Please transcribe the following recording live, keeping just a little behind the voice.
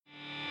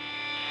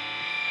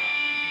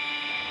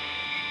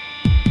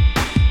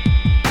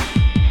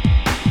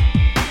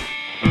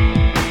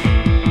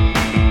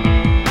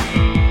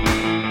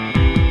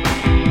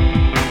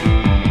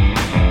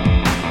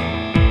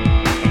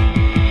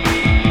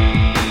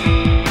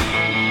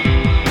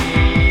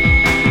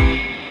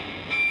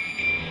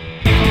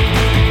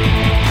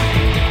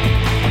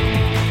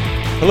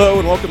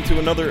welcome to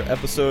another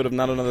episode of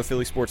Not Another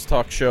Philly Sports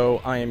Talk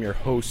Show. I am your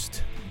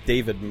host,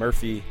 David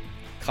Murphy,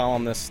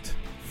 columnist,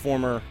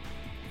 former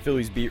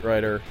Phillies beat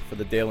writer for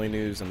the Daily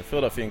News and the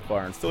Philadelphia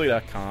Inquirer and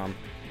Philly.com.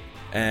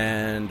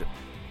 And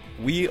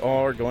we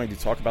are going to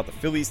talk about the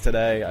Phillies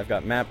today. I've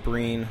got Matt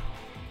Breen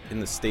in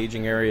the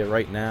staging area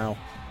right now,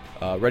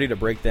 ready to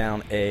break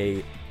down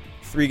a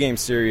three-game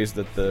series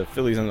that the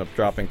Phillies ended up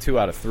dropping 2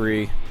 out of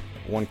 3.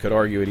 One could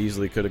argue it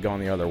easily could have gone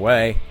the other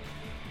way.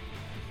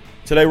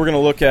 Today we're going to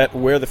look at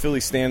where the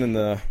Phillies stand in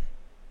the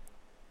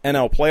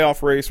NL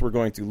playoff race. We're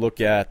going to look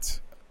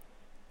at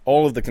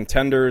all of the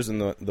contenders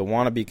and the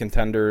wannabe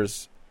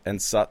contenders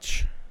and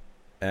such.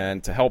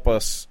 And to help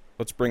us,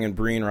 let's bring in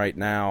Breen right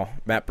now.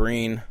 Matt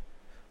Breen,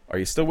 are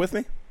you still with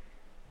me?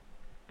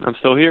 I'm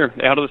still here,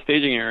 out of the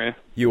staging area.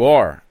 You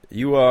are.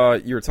 You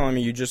were telling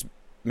me you just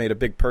made a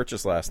big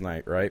purchase last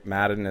night, right?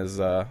 Madden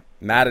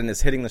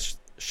is hitting the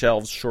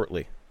shelves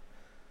shortly.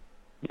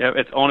 Yeah,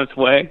 it's on its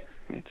way.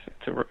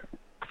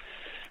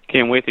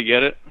 Can't wait to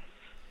get it.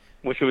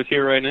 Wish it was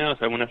here right now,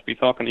 so I wouldn't have to be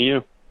talking to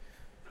you.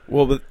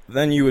 Well, but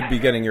then you would be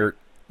getting your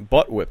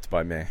butt whipped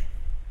by me.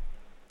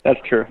 That's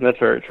true. That's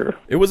very true.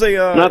 It was a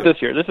not this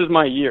year. This is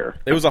my year.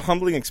 It was a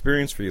humbling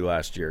experience for you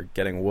last year,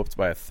 getting whooped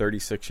by a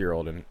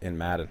 36-year-old in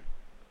Madden.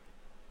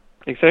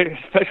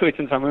 Especially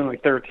since I'm only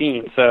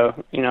 13, so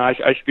I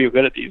should be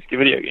good at these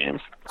video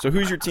games. So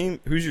who's your team?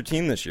 Who's your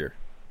team this year?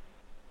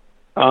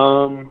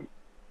 I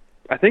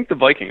think the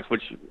Vikings,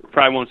 which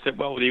probably won't sit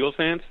well with Eagles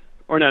fans,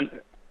 or not.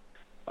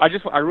 I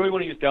really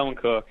want to use Dalvin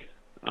Cook,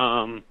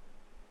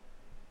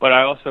 but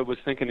I also was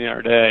thinking the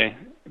other day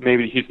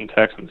maybe the Houston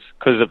Texans,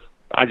 because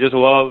I just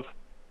love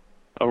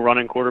a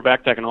running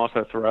quarterback that can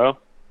also throw.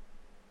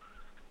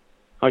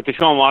 Like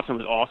Deshaun Watson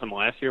was awesome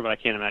last year, but I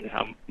can't imagine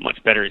how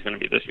much better he's going to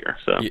be this year.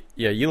 So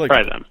yeah, you like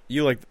try them.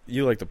 You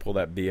like to pull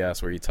that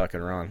BS where you tuck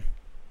and run.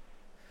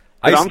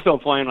 I'm still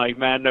playing like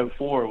Madden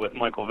 04 with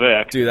Michael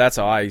Vick. Dude, that's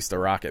how I used to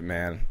rock it,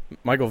 man.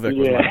 Michael Vick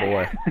was my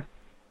boy.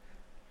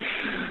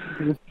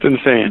 It's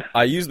insane.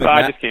 I used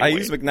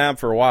McNabb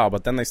for a while,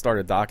 but then they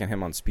started docking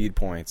him on speed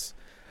points.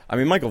 I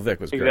mean, Michael Vick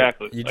was great.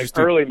 Exactly.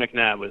 Early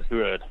McNabb was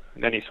good.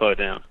 Then he slowed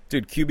down.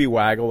 Dude, QB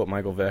waggle with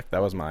Michael Vick.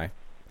 That was my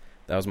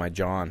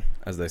John,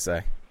 as they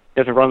say. You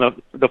have to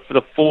run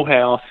the full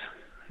house.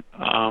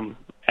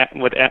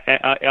 With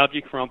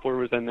Algie Crumpler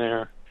was in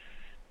there.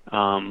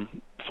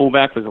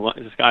 Fullback was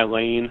this guy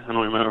Lane. I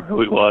don't remember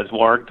who he was.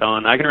 Warg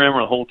Dunn. I can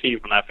remember the whole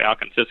team from that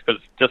Falcons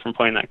just from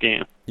playing that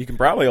game. You can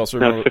probably also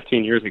remember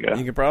 15 years ago.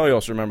 You can probably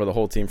also remember the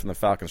whole team from the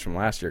Falcons from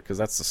last year, because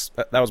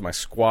that was my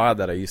squad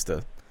that I used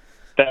to.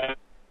 That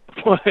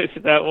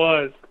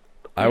was.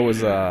 I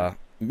was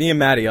me and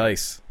Matty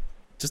Ice,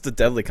 just a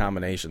deadly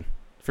combination.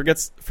 Forget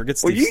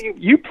Steve. Well,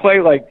 you play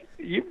like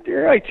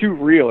you're like too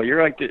real.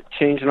 You're like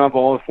changing up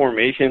all the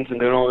formations and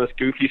doing all this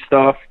goofy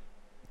stuff.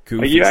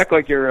 You act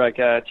like you're like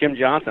Jim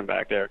Johnson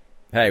back there.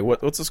 Hey,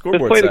 what's the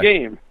scoreboard say? Just play the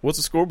game. What's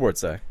the scoreboard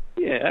say?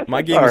 Yeah,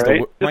 my game is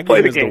right. My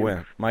game is the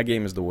win. My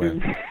game is the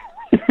win.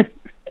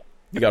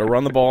 You got to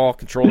run the ball,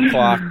 control the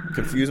clock,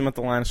 confuse them at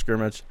the line of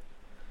scrimmage.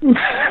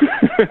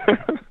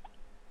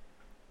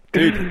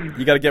 Dude,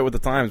 you got to get with the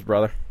times,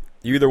 brother.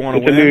 You either want to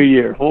win. It's a new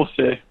year. We'll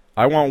see.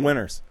 I want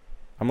winners.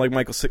 I'm like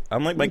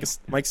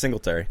Mike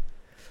Singletary,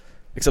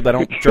 except I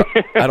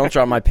don't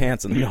drop my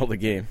pants in the middle of the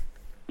game.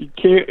 You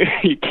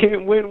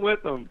can't win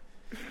with them.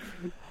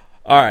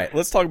 All right,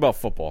 let's talk about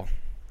football,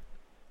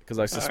 because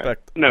I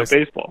suspect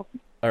baseball.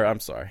 Or I'm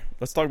sorry.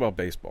 Let's talk about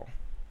baseball.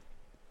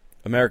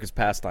 America's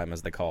pastime,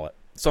 as they call it.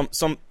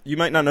 Some you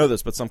might not know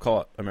this, but some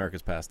call it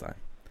America's pastime.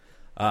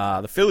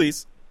 The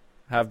Phillies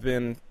have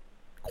been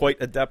quite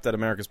adept at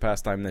America's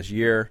pastime this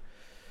year.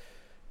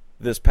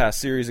 This past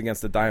series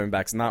against the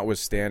Diamondbacks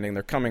notwithstanding,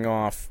 they're coming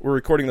off. We're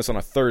recording this on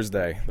a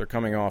Thursday. They're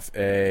coming off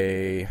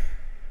a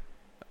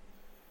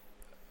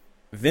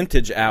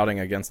vintage outing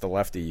against a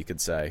lefty, you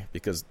could say,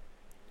 because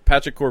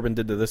Patrick Corbin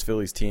did to this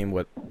Phillies team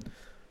what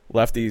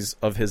lefties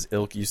of his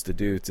ilk used to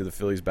do to the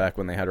Phillies back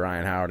when they had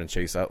Ryan Howard and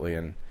Chase Utley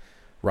and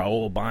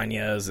Raul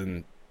Ibanez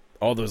and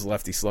all those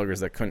lefty sluggers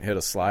that couldn't hit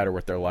a slider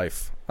with their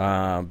life.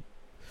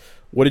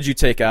 What did you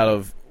take out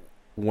of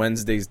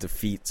Wednesday's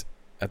defeat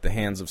at the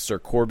hands of Sir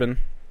Corbin?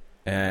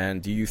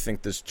 And do you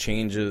think this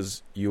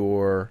changes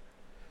your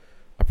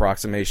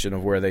approximation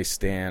of where they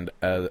stand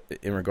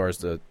in regards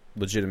to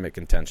legitimate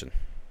contention?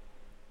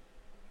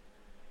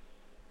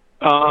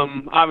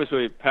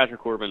 Obviously,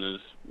 Patrick Corbin is,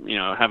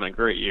 having a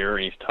great year,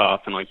 and he's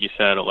tough, and like you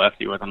said, a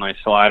lefty with a nice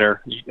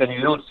slider. And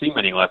you don't see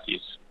many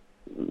lefties,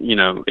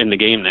 in the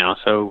game now.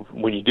 So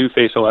when you do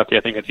face a lefty,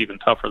 I think it's even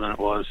tougher than it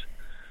was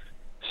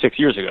 6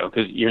 years ago,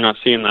 because you're not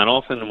seeing that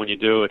often, and when you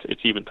do,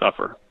 it's even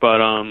tougher. But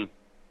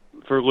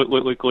for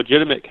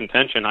legitimate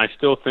contention, I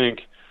still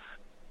think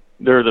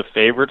they're the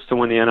favorites to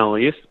win the NL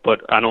East,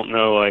 but I don't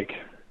know,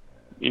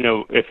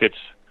 if it's,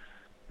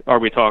 are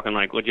we talking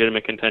like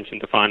legitimate contention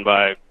defined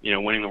by,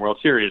 winning the World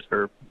Series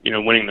or,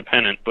 winning the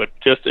pennant, but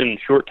just in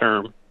short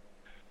term,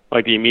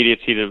 like the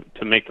immediacy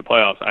to make the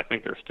playoffs, I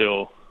think they're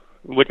still,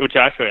 which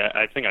actually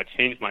I think I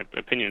changed my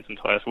opinion since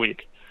last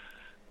week,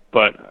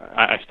 but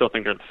I still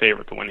think they're the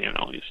favorite to win the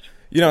NL East.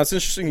 You know, it's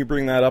interesting you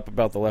bring that up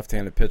about the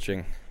left-handed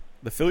pitching.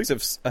 The Phillies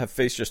have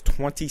faced just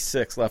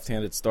 26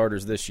 left-handed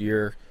starters this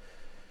year.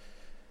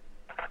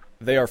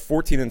 They are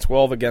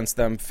 14-12 against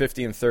them,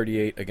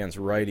 50-38 against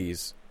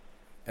righties.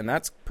 And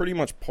that's pretty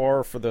much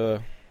par for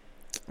the...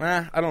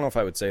 I don't know if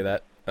I would say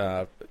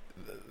that.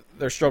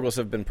 Their struggles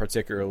have been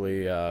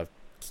particularly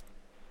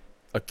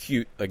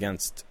acute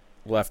against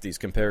lefties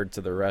compared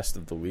to the rest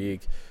of the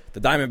league. The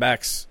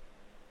Diamondbacks,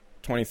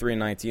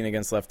 23-19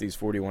 against lefties,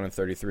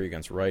 41-33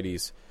 against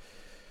righties.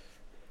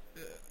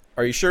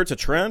 Are you sure it's a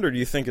trend, or do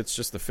you think it's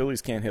just the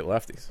Phillies can't hit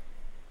lefties?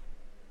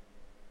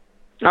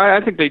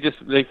 I think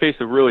they faced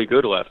a really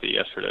good lefty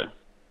yesterday.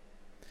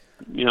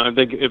 You know, I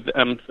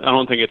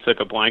don't think it's like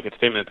a blanket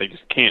statement that they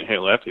just can't hit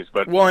lefties.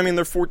 But well, I mean,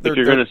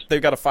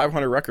 they've got a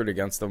 500 record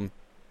against them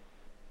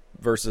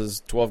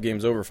versus 12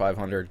 games over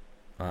 500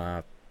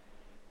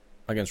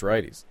 against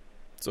righties.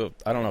 So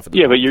I don't know if it's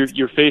but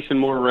you're facing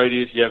more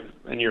righties,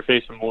 and you're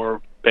facing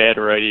more bad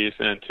righties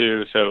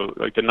too. So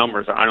like the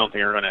numbers, I don't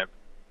think are going to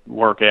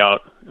work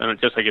out. I mean,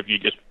 just like if you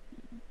just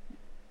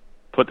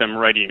put them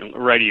righty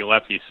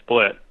lefty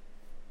split,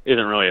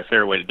 isn't really a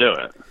fair way to do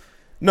it.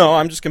 No,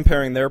 I'm just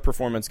comparing their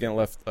performance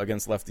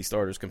against lefty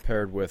starters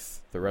compared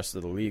with the rest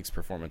of the league's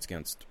performance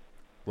against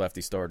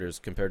lefty starters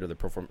compared to the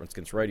performance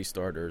against righty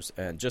starters,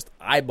 and just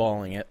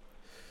eyeballing it.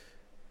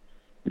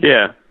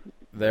 Yeah,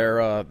 they're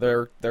a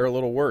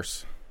little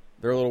worse.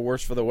 They're a little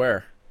worse for the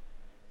wear.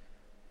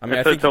 I mean,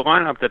 it's a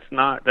lineup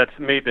that's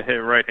made to hit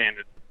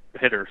right-handed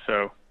hitters,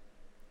 so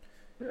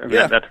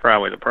that's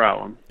probably the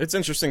problem. It's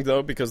interesting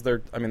though because their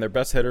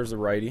best hitter's a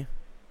righty,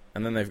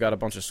 and then they've got a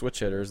bunch of switch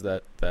hitters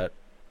that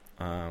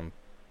I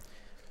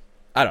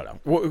don't know.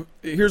 Well,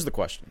 here's the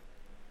question: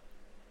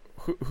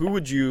 Who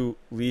would you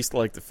least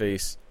like to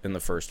face in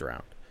the first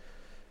round?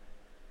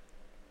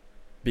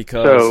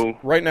 Because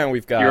right now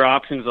we've got... Your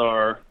options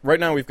are... Right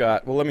now we've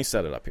got... Well, let me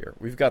set it up here.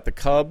 We've got the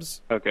Cubs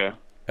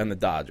and the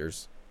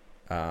Dodgers.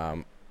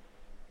 At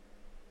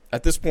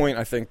this point,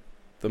 I think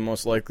the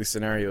most likely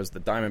scenario is the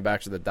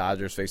Diamondbacks or the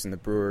Dodgers facing the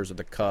Brewers or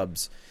the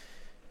Cubs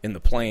in the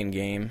play-in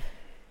game.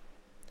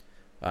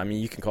 I mean,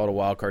 you can call it a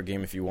wild card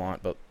game if you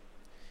want, but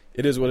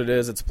it is what it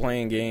is. It's a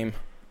play-in game.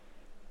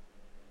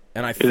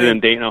 And I think... Is it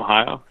in Dayton,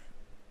 Ohio?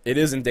 It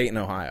is in Dayton,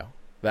 Ohio.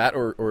 That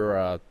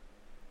or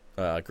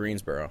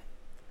Greensboro.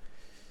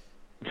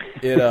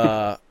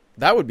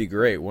 That would be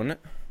great, wouldn't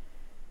it?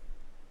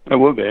 It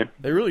would be.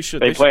 They really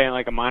should. They play in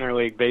like a minor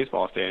league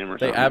baseball stadium or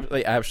something.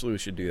 They absolutely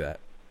should do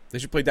that. They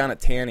should play down at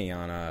Tanny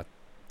on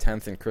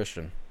 10th and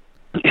Christian.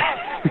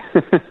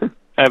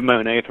 Have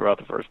Monet throw out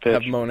the first pitch.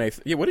 Have Monet.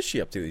 Yeah, what is she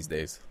up to these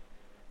days?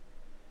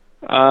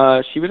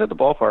 She was at the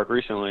ballpark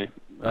recently.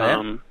 They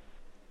have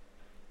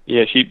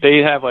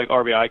like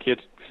RBI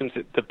kids since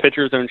the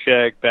pitchers don't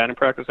shag batting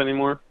practice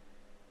anymore.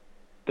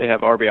 They have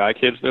RBI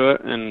kids do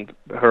it, and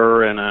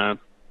her and a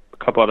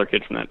couple other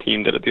kids from that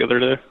team did it the other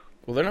day.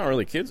 Well, they're not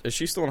really kids. Is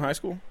she still in high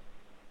school?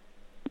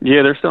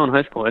 Yeah, they're still in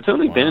high school. It's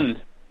only been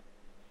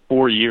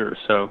 4 years,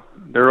 so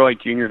they're like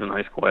juniors in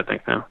high school, I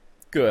think now.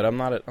 Good. I'm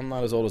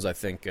not as old as I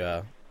think.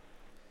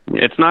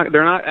 It's not.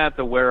 They're not at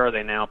the where are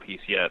they now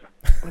piece yet.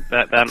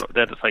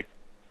 That is like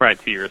probably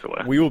 2 years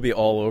away. We will be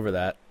all over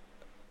that.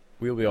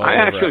 I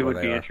actually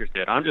would be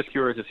interested. I'm just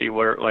curious to see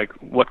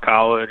what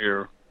college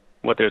or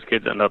what those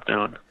kids end up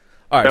doing.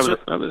 All right,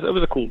 that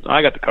was a cool.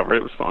 I got to cover it.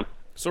 It was fun.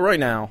 So right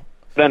now.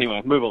 But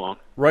anyway, move along.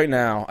 Right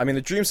now, I mean,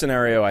 the dream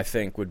scenario I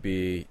think would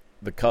be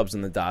the Cubs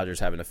and the Dodgers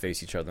having to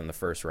face each other in the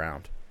first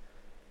round,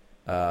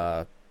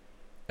 and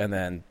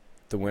then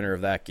the winner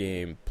of that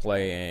game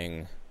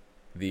playing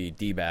the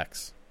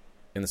D-backs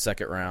in the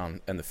second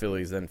round, and the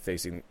Phillies then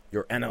facing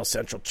your NL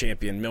Central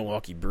champion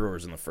Milwaukee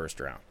Brewers in the first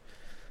round.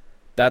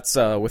 That's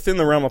within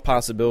the realm of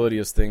possibility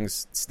as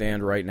things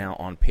stand right now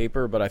on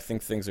paper, but I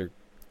think things are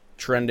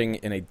trending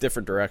in a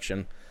different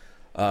direction.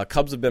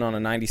 Cubs have been on a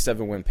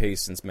 97-win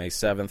pace since May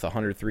 7th,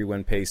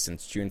 103-win pace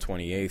since June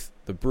 28th.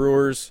 The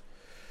Brewers,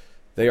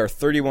 they are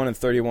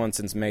 31-31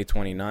 since May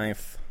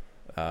 29th.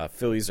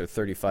 Phillies are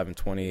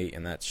 35-28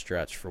 in that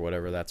stretch for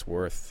whatever that's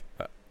worth.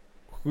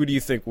 Who do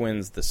you think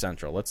wins the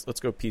Central? Let's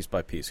go piece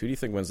by piece. Who do you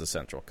think wins the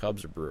Central,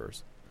 Cubs or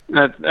Brewers?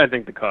 I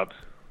think the Cubs.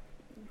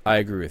 I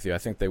agree with you. I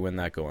think they win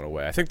that going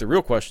away. I think the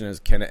real question is,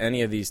 can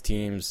any of these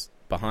teams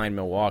behind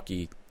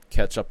Milwaukee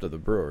catch up to the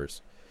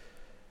Brewers?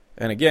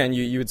 And again,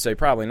 you would say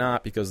probably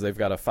not because they've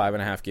got a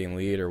 5.5-game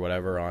lead or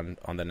whatever on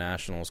the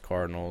Nationals,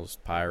 Cardinals,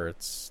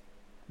 Pirates,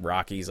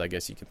 Rockies, I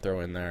guess you could throw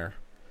in there.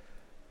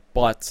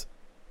 But,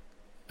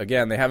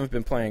 again, they haven't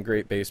been playing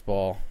great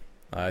baseball.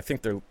 I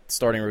think their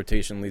starting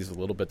rotation leaves a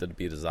little bit to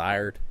be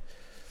desired.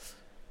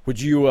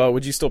 Would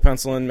you still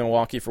pencil in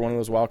Milwaukee for one of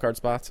those wild card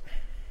spots?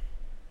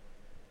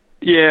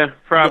 Yeah,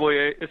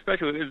 probably.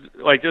 Especially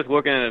like just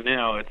looking at it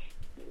now, it's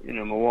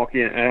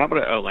Milwaukee and how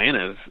about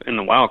Atlanta's in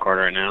the wild card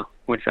right now,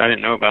 which I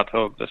didn't know about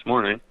till this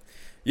morning.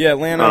 Yeah,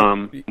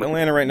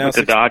 Atlanta right now with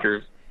the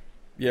Dodgers.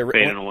 Yeah,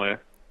 fading away.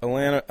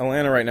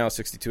 Atlanta right now is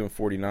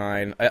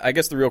 62-49. I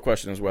guess the real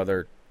question is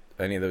whether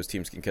any of those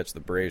teams can catch the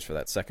Braves for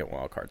that second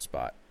wild card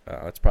spot.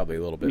 That's probably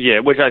a little bit. Yeah,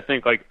 which I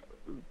think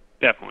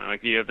definitely.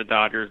 Like you have the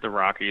Dodgers, the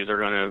Rockies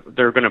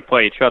they're gonna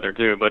play each other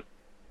too. But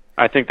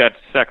I think that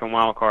second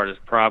wild card is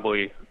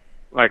probably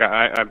like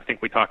I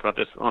think we talked about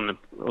this on the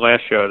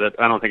last show that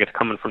I don't think it's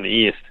coming from the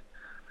East.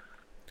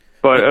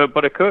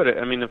 But it could.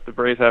 I mean, if the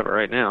Braves have it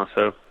right now,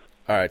 so.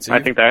 All right, so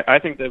I think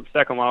the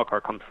second wild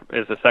card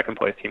is the second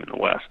place team in the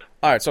West.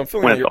 All right, so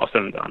when it's all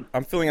said and done.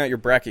 I'm filling out your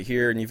bracket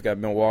here, and you've got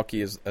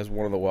Milwaukee as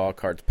one of the wild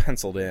cards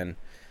penciled in.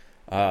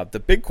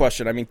 The big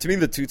question, I mean, to me,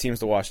 the two teams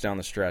to watch down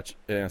the stretch,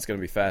 and it's going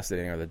to be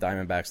fascinating, are the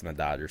Diamondbacks and the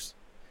Dodgers.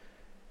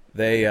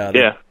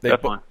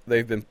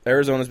 Definitely.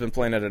 Arizona's been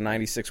playing at a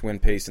 96 win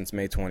pace since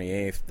May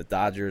 28th. The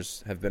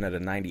Dodgers have been at a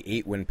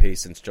 98 win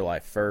pace since July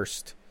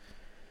 1st.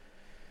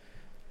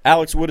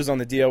 Alex Wood is on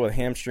the DL with a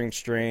hamstring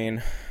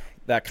strain.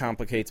 That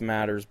complicates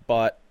matters,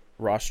 but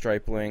Ross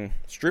Stripling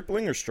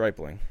or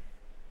Stripling?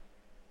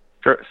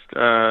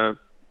 I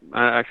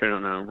actually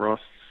don't know. Ross,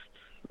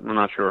 I'm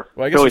not sure.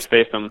 Well, I guess Philly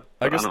spaced him,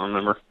 I don't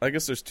remember. I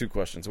guess there's two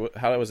questions.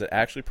 How was it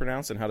actually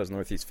pronounced, and how does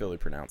Northeast Philly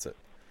pronounce it?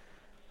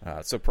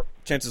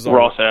 Chances are...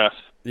 Ross S.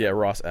 Yeah,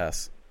 Ross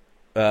S.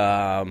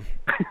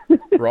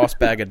 Ross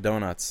Bag of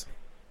Donuts.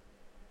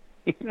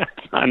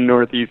 That's not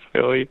Northeast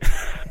Philly.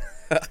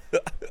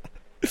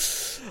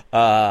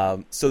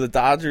 So the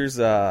Dodgers...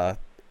 the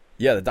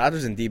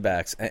Dodgers and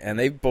D-backs, and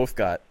they've both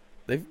got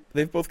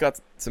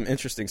some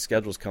interesting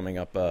schedules coming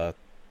up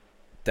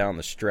down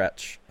the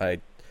stretch.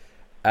 I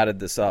added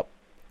this up,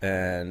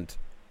 and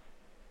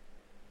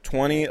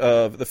 20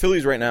 of the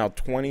Phillies right now,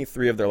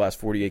 23 of their last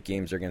 48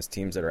 games are against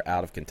teams that are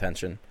out of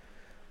contention,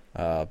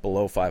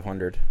 below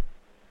 500.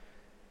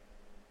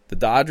 The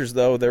Dodgers,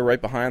 though, they're right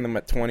behind them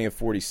at 20 of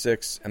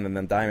 46, and then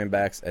the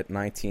Diamondbacks at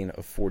 19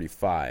 of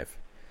 45.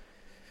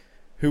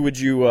 Who would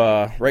you,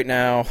 right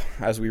now,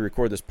 as we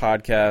record this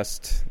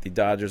podcast, the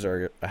Dodgers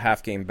are a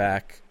half game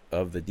back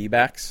of the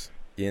D-backs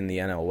in the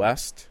NL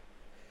West.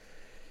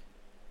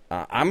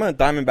 I'm a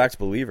Diamondbacks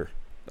believer.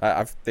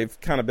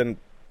 They've kind of been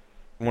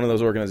one of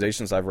those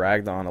organizations I've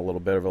ragged on a little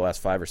bit over the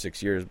last 5 or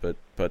 6 years, but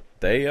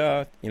they,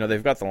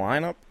 they've got the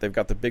lineup, they've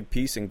got the big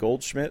piece in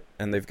Goldschmidt,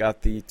 and they've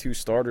got the two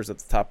starters at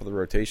the top of the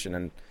rotation,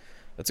 and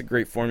that's a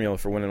great formula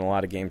for winning a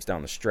lot of games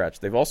down the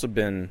stretch. They've also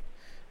been,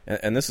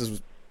 and this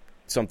is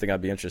something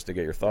I'd be interested to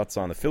get your thoughts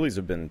on. The Phillies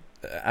have been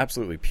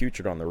absolutely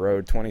putrid on the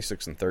road,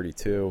 26 and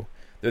 32.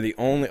 They're the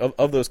only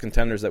of those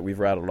contenders that we've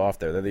rattled off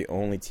there. They're the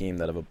only team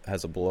that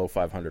has a below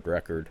 500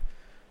 record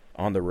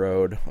on the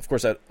road. Of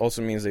course, that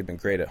also means they've been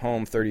great at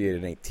home, 38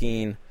 and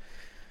 18.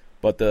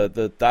 But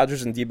the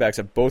Dodgers and D-backs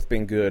have both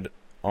been good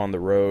on the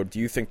road. Do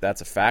you think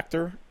that's a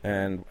factor?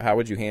 And how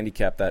would you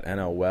handicap that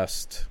NL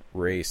West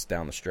race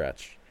down the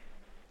stretch?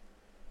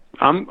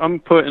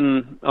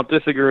 I'll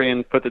disagree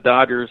and put the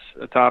Dodgers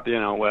atop the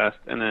NL West,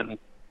 and then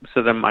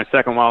my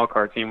second wild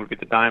card team would be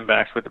the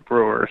Diamondbacks with the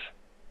Brewers.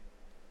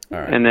 All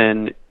right. And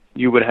then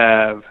you would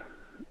have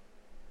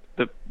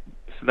so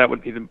that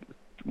would be the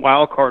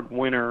wild card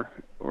winner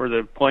or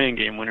the playing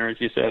game winner, as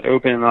you said,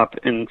 opening up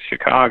in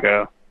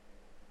Chicago,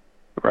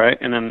 right?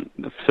 And then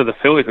so the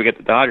Phillies would get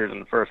the Dodgers in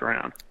the first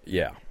round.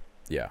 Yeah.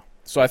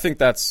 So I think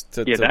that's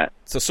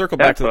to circle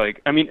back to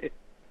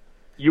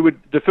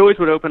the Phillies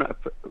would open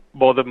up,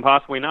 well, then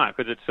possibly not,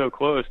 because it's so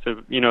close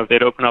to, if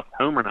they'd open up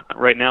home or not.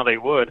 Right now they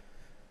would.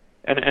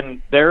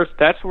 And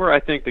that's where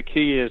I think the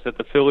key is that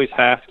the Phillies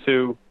have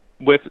to,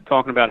 with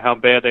talking about how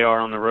bad they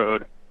are on the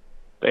road,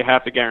 they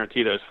have to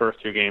guarantee those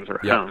first two games are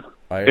home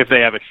if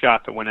they have a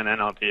shot to win an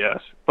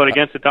NLDS. But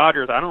against the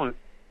Dodgers,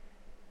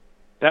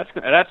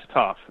 that's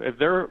tough. If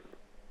they're,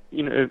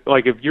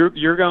 if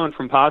you're going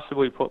from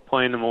possibly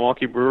playing the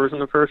Milwaukee Brewers in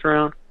the first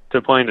round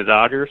to playing the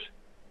Dodgers,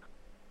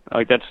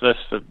 that's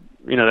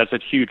a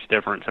huge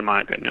difference in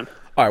my opinion.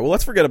 All right, well,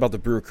 let's forget about the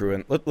Brew Crew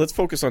and let's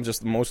focus on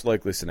just the most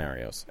likely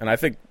scenarios. And I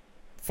think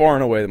far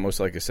and away the most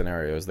likely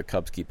scenario is the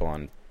Cubs keep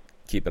on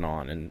keeping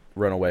on and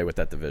run away with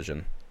that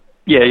division.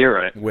 Yeah, you're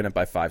right. Win it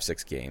by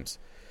 5-6 games.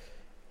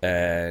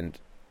 And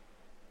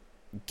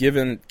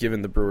given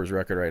the Brewers'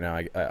 record right now,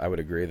 I would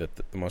agree that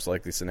the most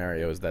likely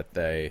scenario is that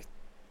they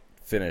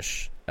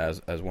finish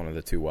as one of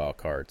the two wild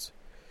cards.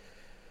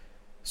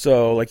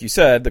 So, like you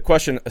said, the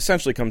question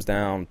essentially comes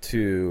down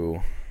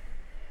to,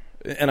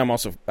 and I'm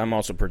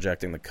also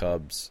projecting the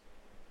Cubs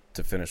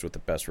to finish with the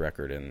best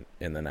record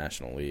in the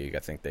National League. I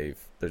think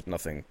there's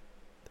nothing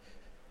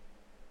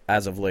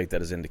as of late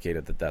that has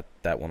indicated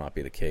that will not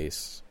be the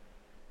case.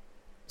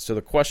 So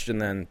the question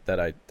then that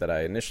I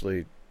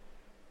initially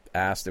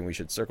asked and we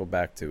should circle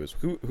back to is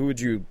who would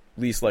you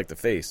least like to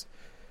face,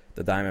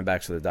 the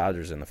Diamondbacks or the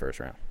Dodgers in the first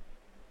round?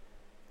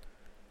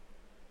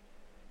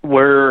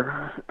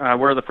 Where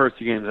are the first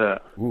two games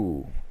at?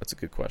 Ooh, that's a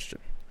good question.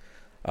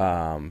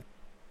 I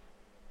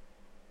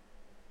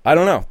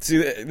don't know. See,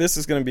 this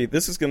is going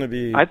to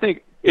be. I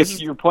think if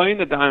you're playing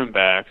the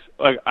Diamondbacks,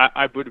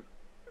 I would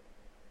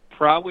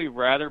probably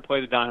rather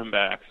play the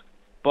Diamondbacks.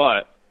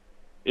 But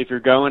if you're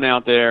going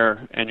out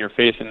there and you're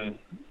facing,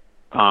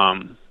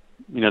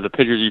 the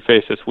pitchers you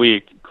face this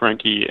week,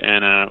 Greinke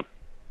and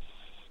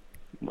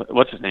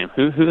what's his name?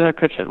 Who that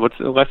pitcher? What's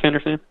the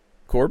left-hander's name?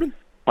 Corbin.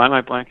 Why am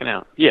I blanking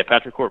out? Yeah,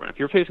 Patrick Corbin. If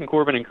you're facing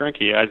Corbin and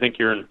Greinke, I think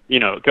you're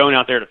going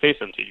out there to face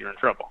them two, you're in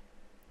trouble.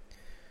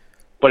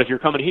 But if you're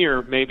coming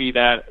here, maybe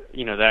that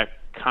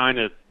kind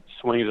of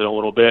swings it a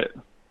little bit.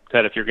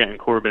 That if you're getting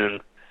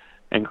Corbin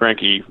and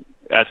Greinke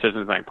at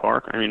Citizens Bank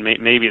Park, I mean,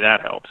 maybe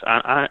that helps.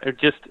 I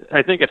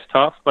think it's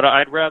tough, but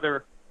I'd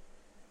rather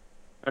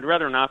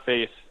not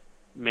face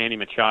Manny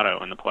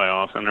Machado in the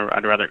playoffs, and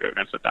I'd rather go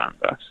against the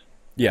Diamondbacks.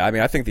 Yeah, I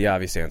mean, I think the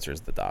obvious answer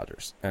is the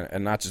Dodgers,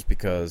 and not just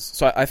because.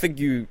 So I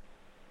think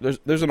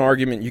there's an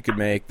argument you could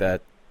make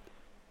that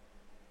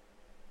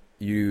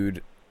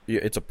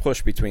it's a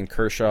push between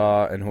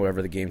Kershaw and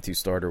whoever the Game 2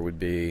 starter would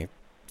be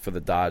for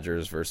the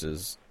Dodgers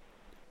versus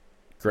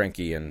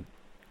Greinke and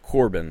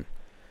Corbin.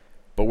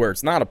 But where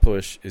it's not a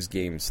push is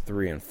Games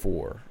 3 and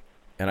 4.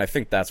 And I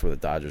think that's where the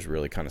Dodgers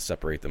really kind of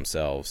separate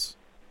themselves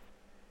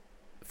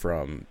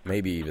from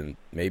maybe even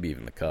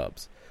the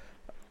Cubs.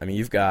 I mean,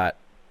 you've got,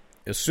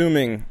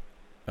 assuming,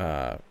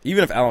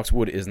 even if Alex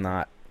Wood is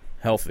not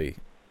healthy,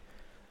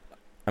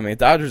 I mean, the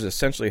Dodgers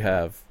essentially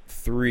have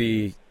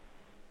 3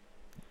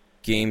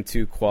 Game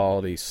 2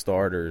 quality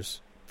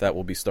starters that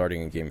will be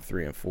starting in Game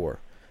 3 and 4.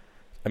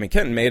 I mean,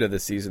 Kenton Maeda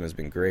this season has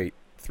been great.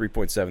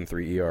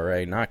 3.73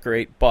 ERA, not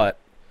great, but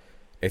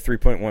a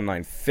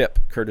 3.19 FIP,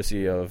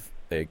 courtesy of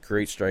a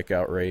great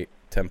strikeout rate,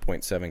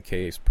 10.7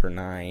 Ks per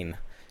 9.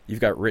 You've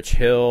got Rich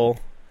Hill,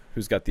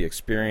 who's got the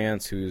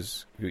experience,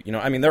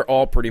 I mean, they're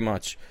all pretty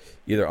much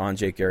either on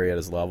Jake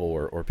Arrieta's level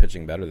or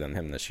pitching better than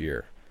him this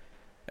year.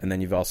 And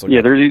then you've also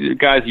there's these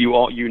guys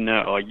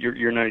like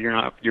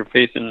you're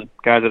facing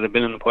guys that have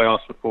been in the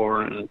playoffs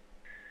before, and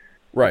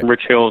right.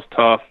 Rich Hill's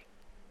tough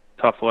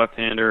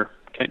left-hander.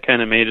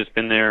 Kenton Maeda's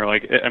been there.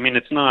 Like, I mean,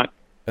 it's not.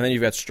 And then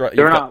you've got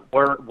they're not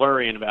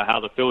worrying about how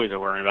the Phillies are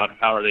worrying about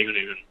how are they going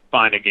to even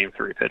find a Game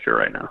 3 pitcher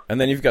right now. And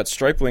then you've got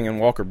Stripling and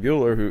Walker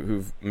Buehler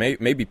who may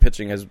be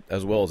pitching as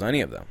well as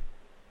any of them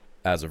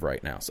as of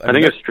right now. So, I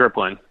think it's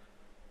Stripling.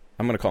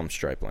 I'm going to call him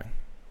Stripling.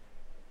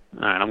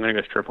 All right, I'm going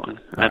to go Stripling.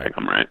 I think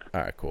I'm right.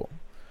 All right, cool.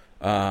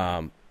 So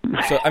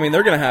I mean,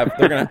 they're going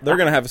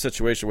to have a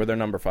situation where their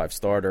number 5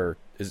 starter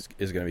is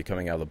going to be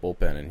coming out of the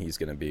bullpen, and he's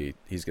going to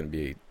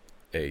be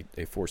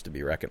a force to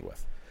be reckoned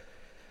with.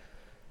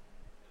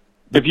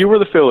 If you were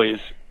the Phillies,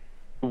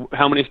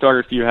 how many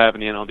starters do you have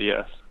in the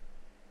NLDS?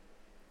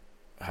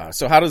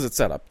 So how does it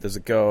set up? Does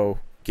it go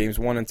Games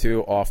 1 and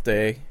 2 off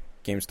day,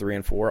 Games 3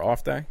 and 4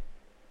 off day?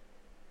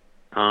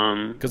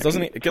 Because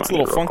it gets a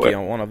little funky quick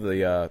on one of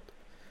the.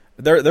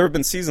 There have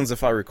been seasons,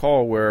 if I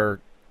recall, where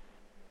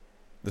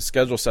the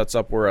schedule sets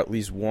up where at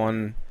least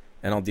one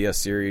NLDS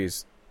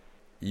series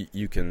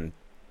you can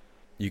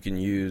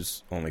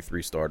use only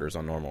 3 starters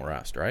on normal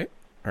rest, right?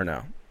 Or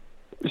no?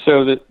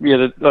 So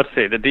let's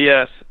say the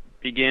DS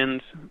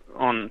begins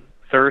on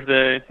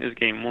Thursday is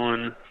Game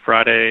 1,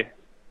 Friday.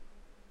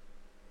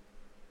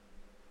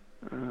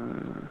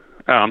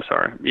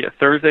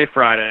 Thursday,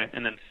 Friday,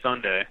 and then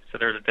Sunday. So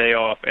there's a day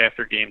off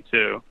after Game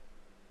 2,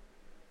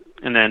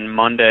 and then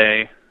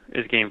Monday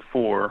is Game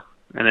 4,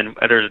 and then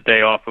there's a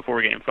day off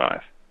before Game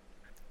 5.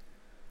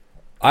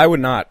 I would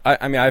not.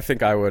 I mean, I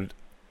think I would.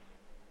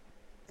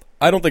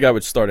 I don't think I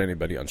would start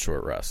anybody on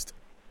short rest.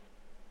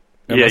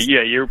 Unless,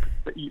 your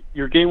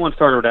Game 1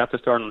 starter would have to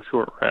start on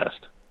short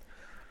rest.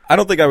 I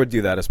don't think I would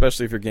do that,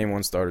 especially if your Game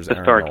 1 starter's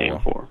to start Game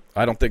 4.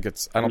 I don't think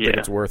it's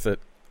worth it.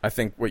 I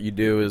think what you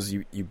do is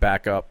you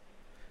back up.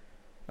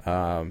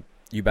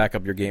 You back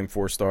up your Game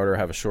 4 starter,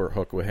 have a short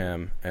hook with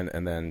him,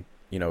 and then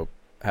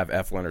have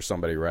Eflin or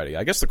somebody ready.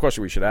 I guess the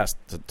question we should ask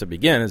to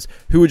begin is,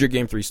 who would your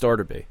Game 3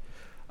 starter be?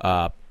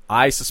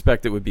 I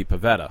suspect it would be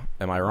Pivetta.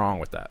 Am I wrong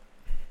with that?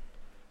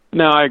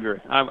 No, I agree.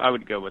 I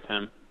would go with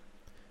him.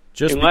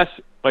 Unless,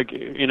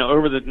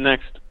 over the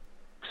next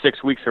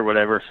 6 weeks or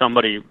whatever,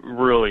 somebody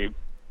really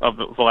of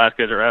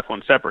Velasquez or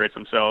Eflin separates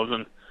themselves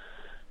and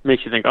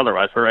makes you think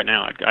otherwise. But right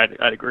now,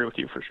 I'd agree with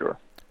you for sure.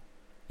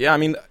 Yeah, I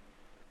mean,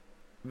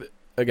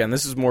 again,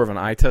 this is more of an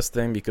eye test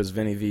thing because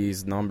Vinny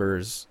V's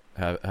numbers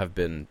have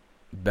been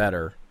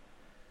better.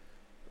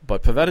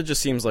 But Pivetta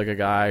just seems like a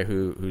guy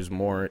who's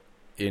more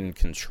in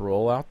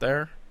control out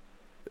there.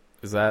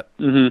 Is that?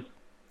 Mm-hmm.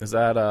 Is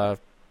that?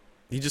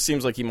 He just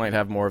seems like he might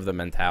have more of the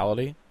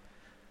mentality.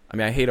 I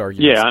mean, I hate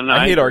arguments. Yeah, no,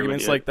 I hate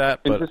arguments like that.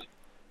 But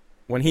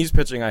when he's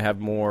pitching, I have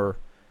more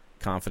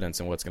confidence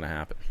in what's going to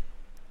happen.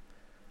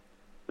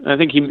 I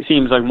think he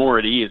seems like more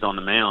at ease on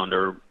the mound,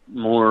 or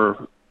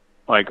more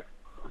like,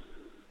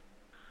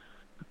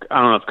 I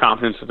don't know if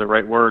confidence is the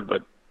right word,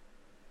 but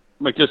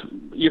I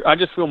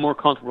just feel more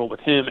comfortable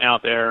with him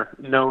out there,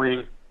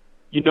 knowing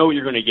what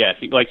you're going to get.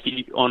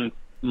 He on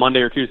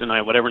Monday or Tuesday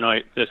night, whatever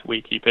night this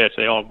week he pitched,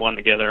 they all won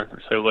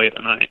together so late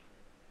at night.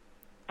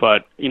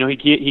 But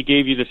he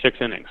gave you the 6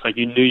 innings. Like,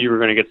 you knew you were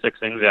going to get 6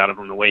 innings out of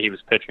him the way he was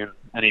pitching,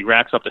 and he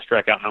racks up the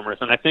strikeout numbers.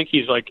 And I think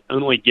he's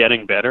only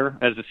getting better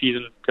as the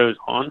season goes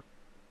on,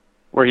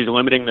 where he's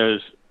limiting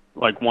those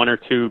 1 or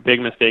 2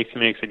 big mistakes he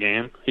makes a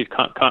game. He's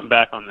cutting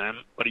back on them,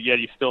 but yet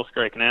he's still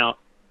striking out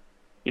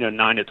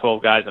 9 to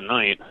 12 guys a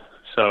night.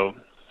 So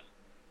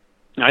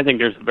I think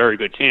there's a very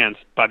good chance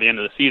by the end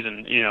of the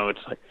season, it's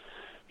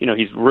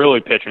he's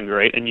really pitching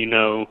great, and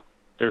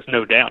there's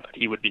no doubt that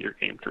he would be your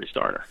Game 3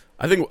 starter.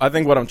 I think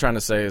what I'm trying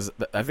to say is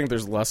that I think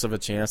there's less of a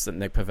chance that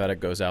Nick Pivetta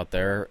goes out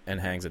there and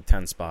hangs a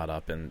 10 spot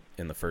up in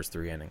the first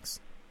 3 innings.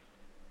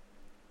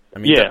 I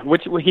mean,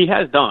 which he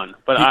has done,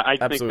 but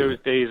I think those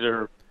days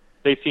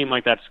they seem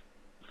like that's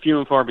few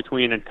and far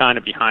between and kind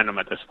of behind him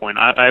at this point.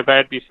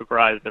 I'd be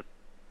surprised if,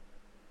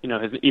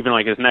 even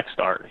like his next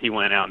start, he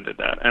went out and did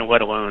that, and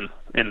let alone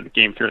in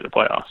Game 3 of the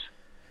playoffs.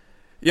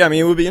 Yeah, I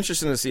mean, it would be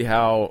interesting to see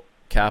how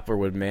Kapler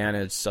would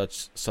manage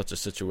such a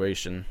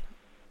situation.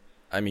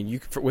 I mean,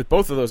 with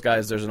both of those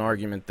guys, there's an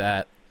argument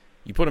that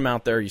you put them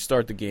out there, you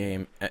start the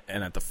game,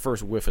 and at the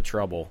first whiff of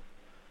trouble,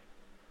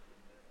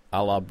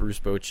 a la Bruce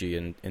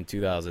Bochy in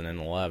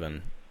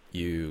 2011,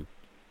 you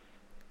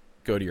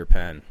go to your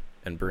pen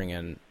and bring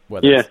in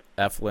whether it's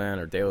Eflin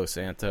or De Los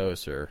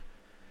Santos or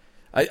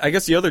I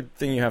guess the other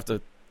thing you have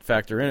to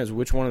factor in is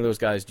which one of those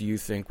guys do you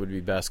think would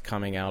be best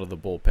coming out of the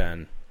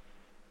bullpen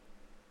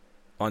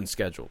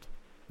unscheduled?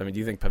 I mean, do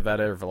you think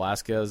Pivetta or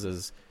Velasquez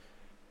is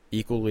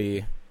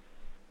equally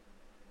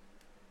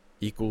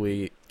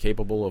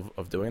capable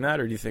of doing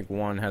that, or do you think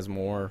one has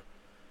more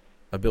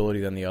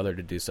ability than the other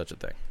to do such a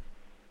thing?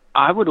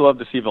 I would love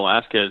to see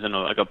Velasquez in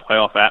a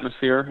playoff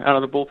atmosphere out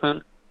of the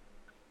bullpen.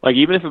 Like,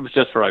 even if it was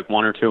just for like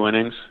 1 or 2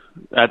 innings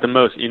at the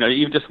most,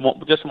 even just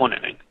one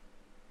inning,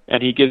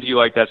 and he gives you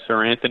like that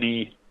Sir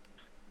Anthony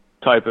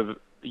type of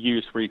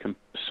use where you can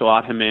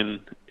slot him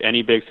in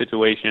any big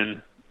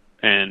situation,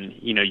 and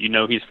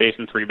he's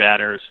facing 3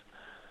 batters,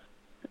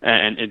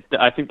 and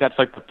I think that's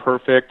like the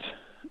perfect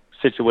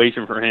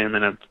situation for him,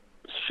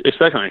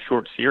 especially in a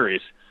short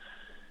series.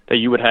 That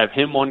you would have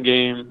him one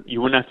game,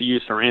 you wouldn't have to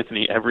use Sir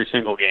Anthony every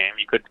single game.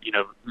 You could,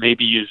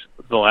 maybe use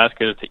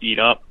Velasquez to eat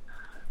up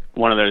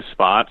one of those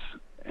spots.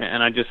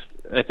 And I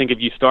think if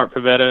you start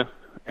Pivetta,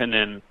 and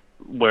then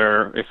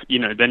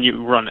then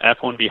you run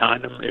Eflin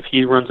behind him, if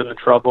he runs into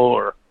trouble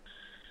or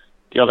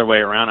the other way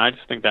around, I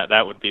just think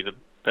that would be the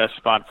best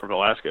spot for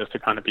Velasquez to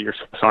kind of be your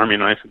Swiss Army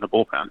knife in the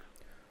bullpen.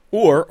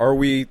 Or are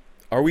we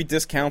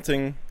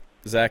discounting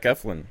Zach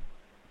Eflin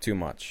too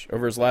much?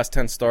 Over his last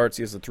 10 starts,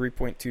 he has a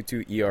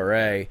 3.22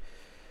 ERA.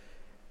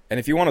 And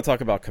if you want to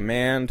talk about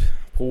command,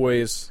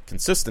 poise,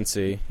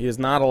 consistency, he has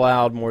not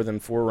allowed more than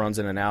 4 runs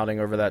in an outing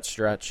over that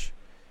stretch.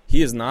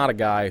 He is not a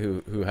guy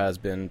who has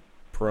been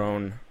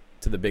prone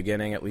to the big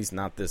inning, at least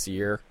not this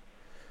year.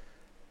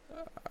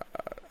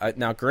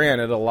 Now,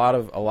 granted, a lot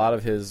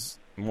of his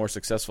more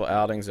successful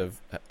outings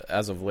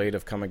as of late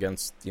have come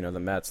against the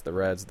Mets, the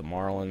Reds, the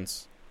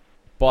Marlins,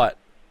 but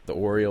the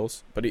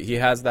Orioles. But he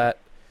has that.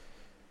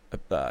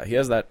 He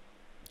has that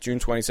June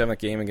 27th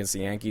game against the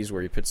Yankees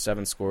where he pitched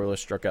 7 scoreless,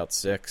 struck out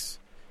 6.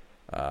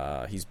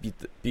 He's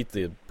beat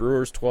the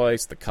Brewers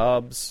twice, the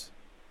Cubs.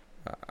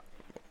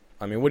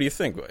 I mean, what do you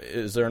think?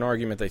 Is there an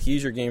argument that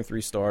he's your Game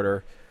 3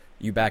 starter?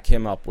 You back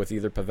him up with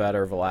either Pivetta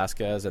or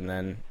Velasquez, and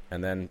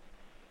then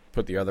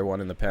put the other one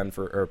in the pen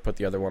or put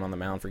the other one on the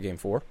mound for Game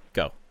 4?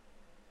 Go.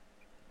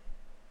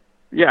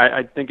 Yeah,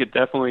 I think it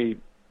definitely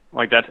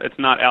it's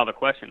not out of the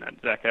question that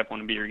Zach Eflin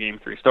would be your Game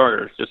 3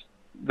 starter. It's just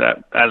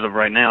that as of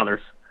right now,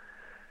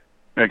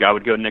 I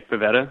would go Nick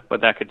Pivetta,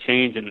 but that could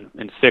change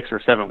in 6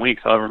 or 7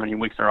 weeks, however many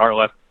weeks there are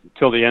left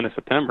till the end of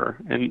September.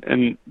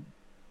 And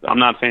I'm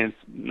not saying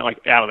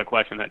it's out of the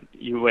question that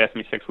you ask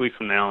me 6 weeks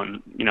from now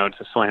and it's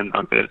a slam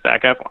dunk that it's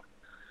Zach Eflin.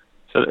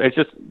 So it's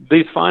just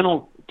these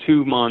final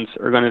 2 months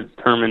are going to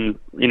determine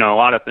a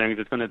lot of things.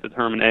 It's going to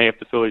determine if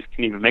the Phillies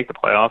can even make the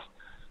playoffs,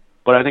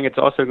 but I think it's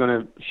also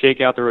going to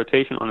shake out the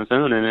rotation on its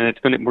own, and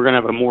we're going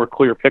to have a more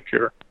clear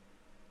picture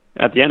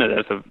at the end of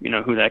this of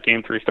who that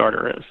Game 3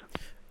 starter is.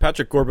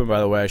 Patrick Corbin, by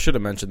the way, I should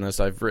have mentioned this.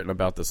 I've written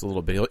about this a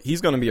little bit.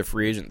 He's going to be a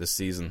free agent this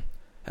season.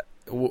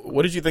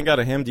 What did you think out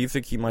of him? Do you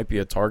think he might be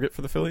a target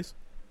for the Phillies?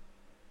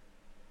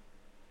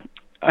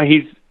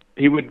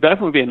 He would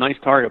definitely be a nice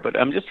target, but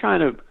I'm just trying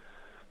to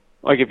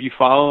if you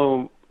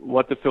follow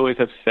what the Phillies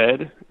have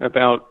said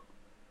about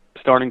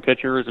starting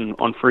pitchers and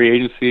on free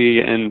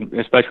agency, and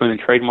especially in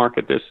the trade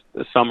market this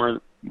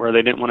summer, where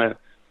they didn't want to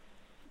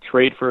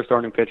trade for a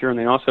starting pitcher, and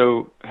they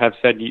also have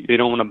said they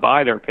don't want to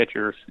buy their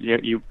pitchers.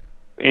 Andy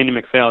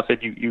McPhail said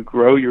you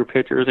grow your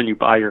pitchers and you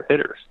buy your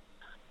hitters.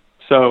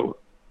 So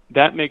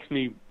that makes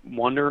me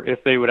wonder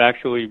if they would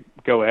actually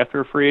go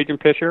after a free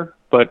agent pitcher.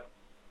 But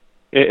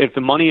if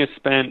the money is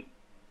spent,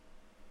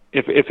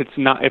 if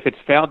it's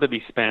failed to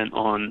be spent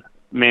on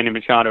Manny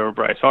Machado or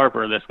Bryce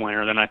Harper this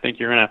winter, then I think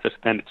you're going to have to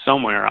spend it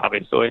somewhere,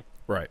 obviously.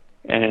 Right.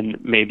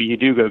 And maybe you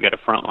do go get a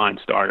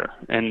frontline starter.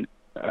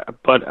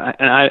 But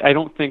I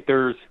don't think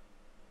there's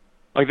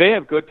they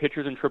have good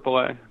pitchers in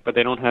AAA, but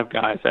they don't have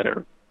guys that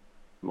are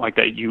like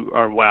that. You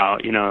are wow.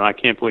 I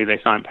can't believe they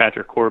signed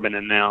Patrick Corbin,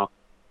 and now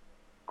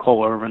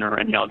Cole Irvin or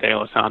Enyel De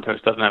Los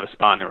Santos doesn't have a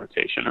spot in the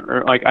rotation.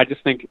 Or I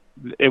just think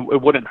it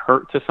wouldn't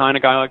hurt to sign a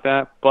guy like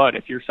that. But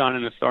if you're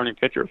signing a starting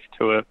pitcher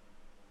to a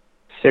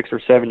 6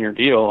 or 7 year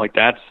deal,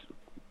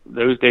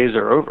 those days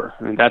are over.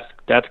 I mean, that's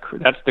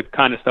the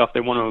kind of stuff they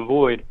want to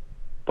avoid.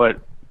 But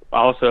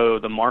also,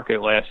 the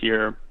market last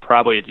year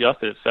probably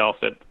adjusted itself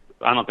that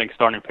I don't think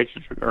starting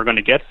pitchers are going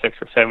to get 6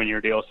 or 7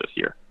 year deals this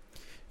year.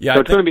 Yeah,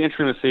 so it's going to be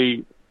interesting to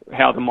see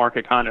how the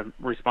market kind of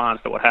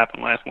responds to what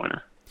happened last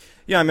winter.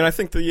 Yeah, I mean, I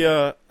think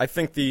the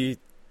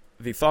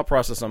thought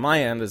process on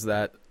my end is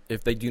that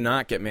if they do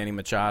not get Manny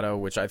Machado,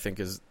 which I think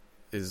is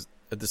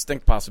a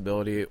distinct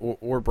possibility,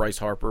 or Bryce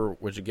Harper,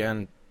 which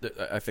again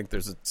I think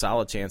there's a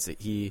solid chance that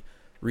he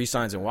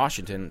re-signs in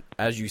Washington.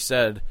 As you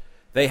said,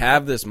 they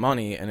have this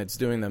money and it's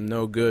doing them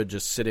no good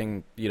just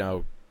sitting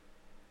in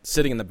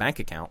the bank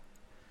account.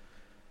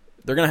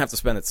 They're going to have to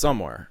spend it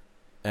somewhere,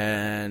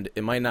 and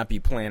it might not be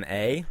Plan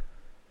A,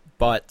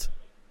 but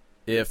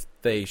if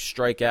they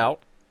strike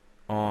out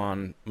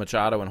on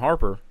Machado and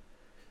Harper,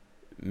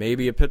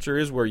 maybe a pitcher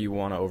is where you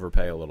want to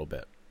overpay a little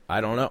bit. I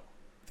don't know.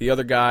 The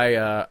other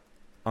guy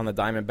on the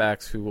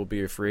Diamondbacks who will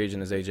be a free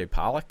agent is A.J.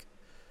 Pollock.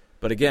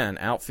 But again,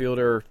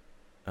 outfielder,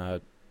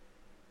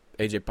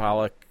 A.J.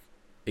 Pollock,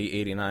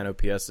 889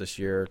 OPS this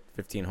year,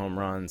 15 home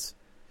runs.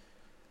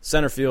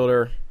 Center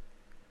fielder,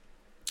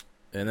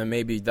 and then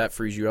maybe that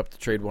frees you up to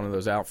trade one of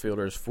those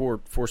outfielders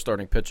for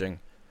starting pitching.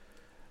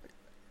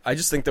 I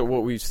just think that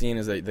what we've seen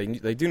is that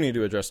they do need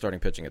to address starting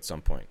pitching at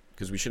some point,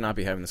 because we should not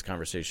be having this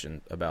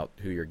conversation about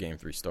who your Game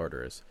 3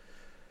 starter is.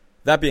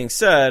 That being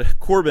said,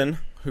 Corbin,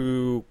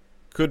 who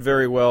could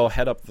very well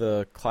head up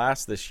the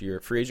class this year,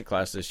 free agent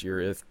class this year,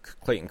 if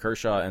Clayton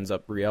Kershaw ends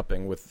up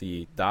re-upping with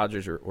the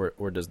Dodgers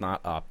or does not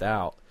opt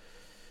out.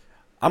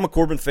 I'm a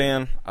Corbin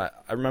fan. I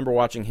remember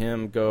watching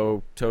him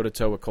go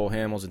toe-to-toe with Cole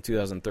Hamels in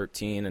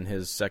 2013 in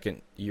his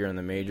second year in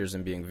the majors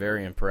and being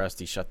very impressed.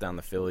 He shut down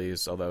the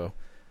Phillies, although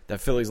that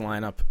Phillies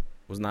lineup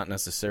was not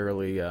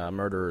necessarily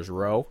murderer's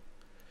row.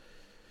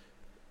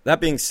 That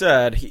being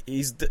said,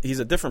 he's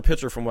a different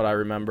pitcher from what I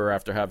remember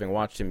after having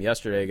watched him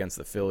yesterday against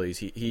the Phillies.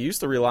 He used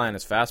to rely on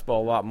his fastball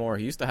a lot more.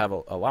 He used to have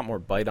a lot more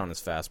bite on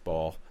his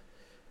fastball.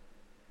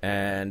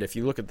 And if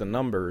you look at the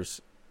numbers,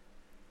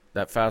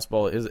 that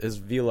fastball, his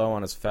velo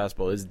on his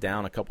fastball is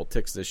down a couple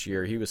ticks this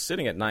year. He was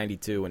sitting at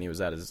 92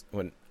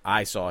 when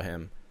I saw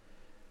him.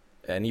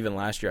 And even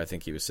last year I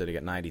think he was sitting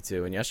at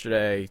 92. And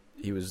yesterday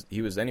he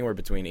was anywhere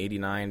between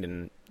 89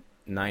 and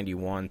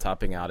 91,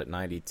 topping out at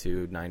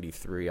 92,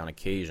 93 on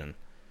occasion.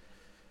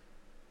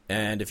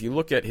 And if you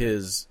look at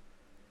his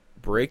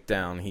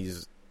breakdown,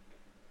 he's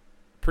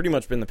pretty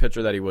much been the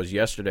pitcher that he was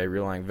yesterday,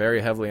 relying very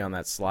heavily on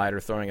that slider,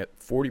 throwing it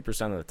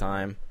 40% of the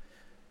time.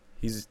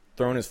 He's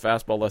thrown his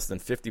fastball less than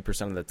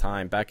 50% of the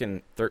time. Back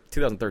in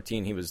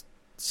 2013, he was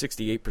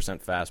 68%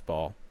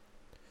 fastball.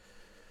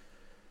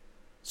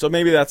 So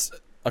maybe that's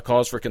a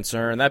cause for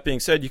concern. That being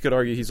said, you could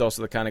argue he's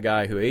also the kind of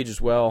guy who ages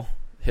well,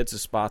 hits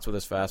his spots with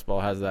his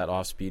fastball, has that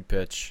off-speed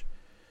pitch.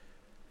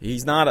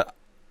 He's not a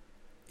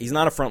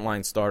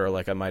frontline starter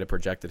like I might have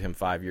projected him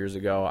 5 years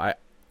ago. I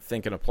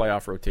think in a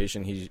playoff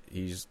rotation,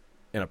 he's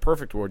in a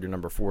perfect world your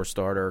number 4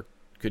 starter,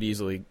 could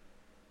easily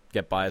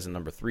get by as a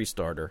number 3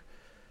 starter.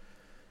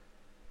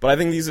 But I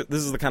think this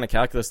is the kind of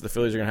calculus the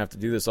Phillies are going to have to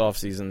do this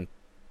offseason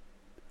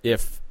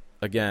if,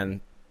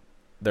 again,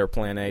 their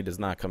plan A does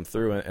not come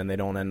through and they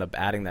don't end up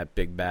adding that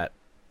big bat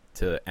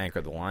to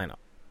anchor the lineup.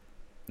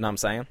 Know what I'm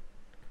saying?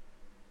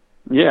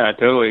 Yeah, I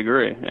totally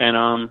agree. And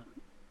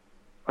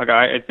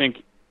I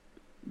think,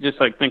 just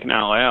like thinking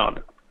out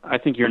loud, I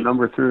think your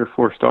number 3 or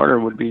 4 starter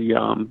would be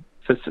Sixto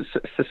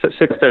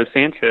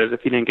Sanchez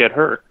if he didn't get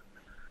hurt,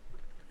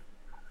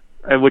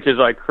 which is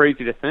like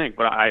crazy to think.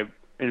 But I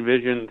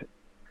envisioned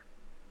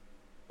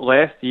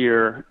last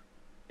year,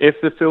 if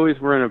the Phillies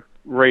were in a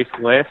race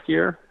last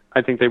year,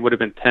 I think they would have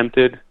been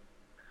tempted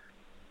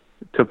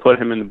to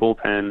put him in the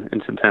bullpen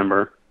in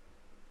September.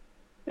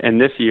 And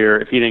this year,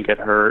 if he didn't get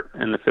hurt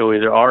and the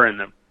Phillies are in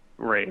the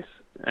race,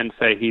 and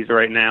say he's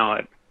right now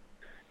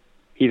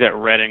he's at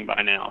Reading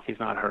by now if he's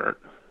not hurt,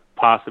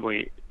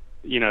 possibly,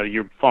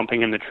 you're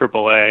bumping him to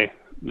AAA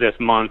this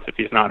month if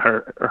he's not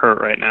hurt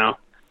right now.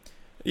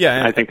 Yeah,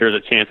 and I think there's a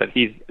chance that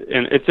he's,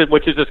 and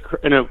which is just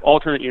in an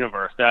alternate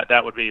universe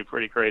that would be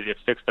pretty crazy if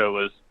Sixto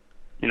was,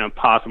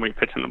 possibly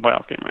pitching the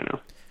playoff game right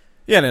now.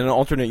 Yeah, and in an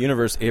alternate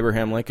universe,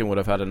 Abraham Lincoln would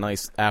have had a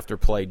nice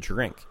after-play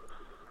drink,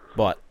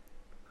 but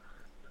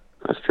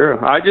that's true.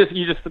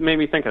 You just made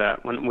me think of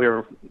that when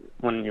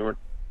you were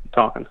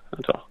talking.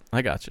 That's all.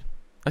 I got you.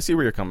 I see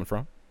where you're coming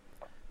from.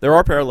 There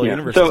are parallel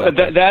universes. So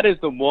that is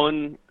the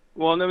one.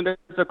 Well, no, there's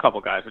a couple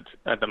guys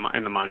in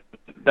the mind.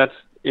 That's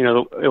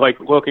like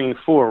looking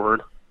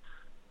forward.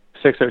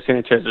 Sixto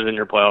Sanchez is in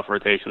your playoff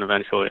rotation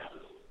eventually.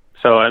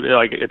 So it's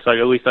like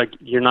at least like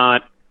you're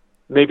not.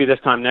 Maybe this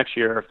time next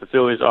year, if the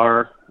Phillies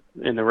are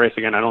in the race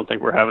again, I don't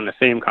think we're having the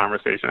same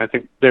conversation. I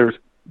think there's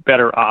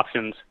better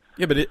options.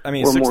 Yeah, but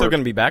Sixto going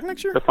to be back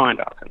next year? Defined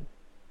option,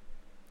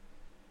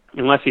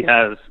 unless he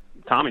has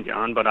Tommy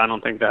John. But I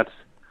don't think that's.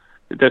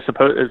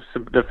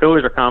 The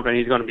Phillies are confident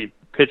he's going to be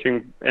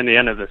pitching in the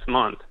end of this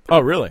month. Oh,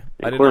 really?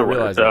 I did not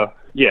realize that.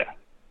 Yeah.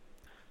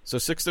 So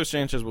Sixto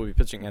Sanchez will be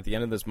pitching at the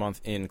end of this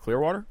month in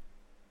Clearwater?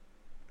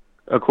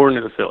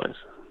 According to the Phillies.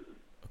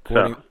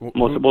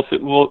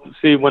 We'll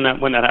see when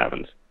that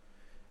happens.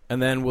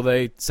 And then will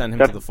they send him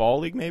to the Fall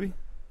League maybe?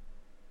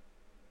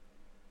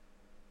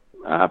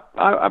 I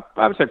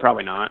would say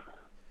probably not.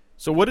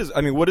 So what is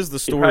the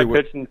He's story?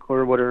 probably pitching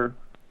Clearwater.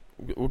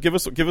 Well, give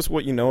us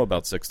what you know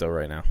about Sixto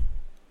right now.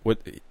 What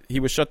he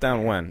was shut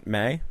down when?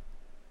 May?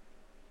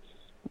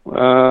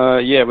 Yeah,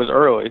 it was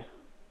early,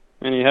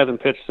 and he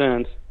hasn't pitched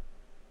since.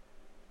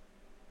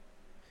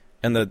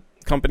 And the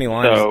company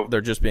line, they're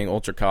just being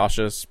ultra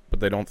cautious, but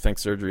they don't think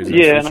surgery is in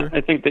the future? And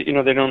I think that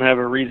they don't have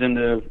a reason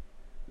to,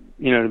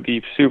 to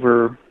be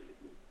super,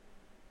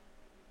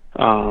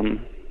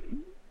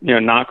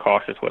 not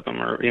cautious with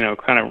them, or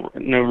kind of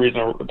no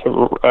reason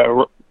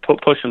to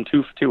push him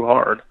too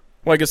hard.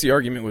 Well, I guess the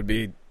argument would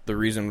be the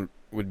reason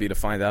would be to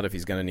find out if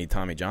he's going to need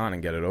Tommy John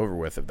and get it over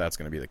with, if that's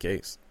going to be the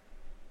case.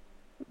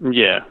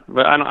 Yeah,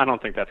 but I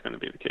don't think that's going to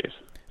be the case.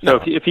 So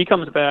No. if he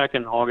comes back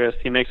in August,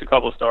 he makes a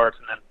couple starts,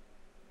 and then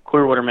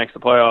Clearwater makes the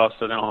playoffs,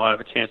 so then he'll have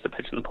a chance to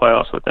pitch in the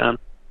playoffs with them.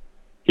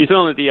 He's been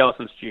on the DL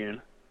since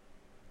June.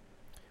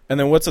 And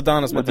then what's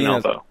Adonis With an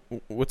Medina's elbow.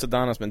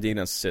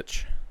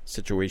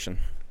 situation?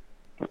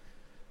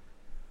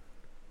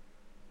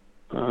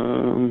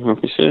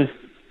 Let me see.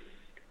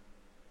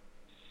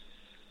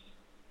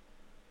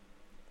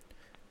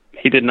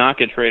 He did not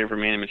get traded for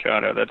Manny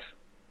Machado.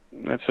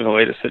 That's the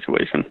latest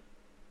situation.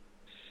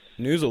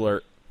 News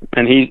alert.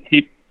 And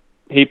he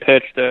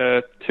pitched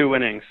 2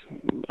 innings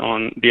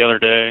on the other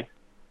day.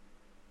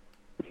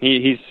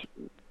 He's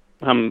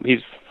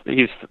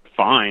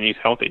fine. He's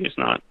healthy. He's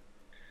not.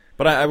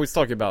 But I was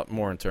talking about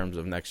more in terms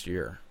of next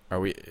year.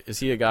 Is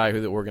he a guy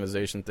who the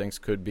organization thinks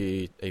could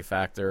be a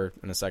factor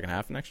in the second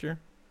half of next year?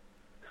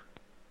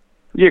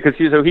 Yeah, because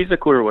he's a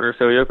Clearwater,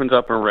 so he opens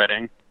up in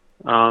Reading.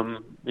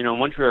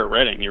 Once you're at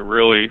Reading, you're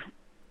really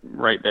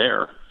right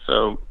there.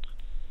 So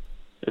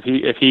if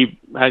he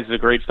has a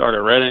great start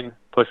at Reading,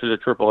 pushes to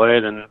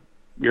AAA, then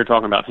you're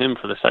talking about him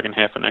for the second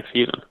half of next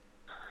season.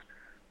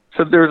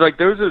 So those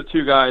are the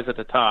 2 guys at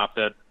the top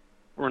that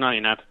we're not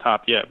even at the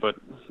top yet, but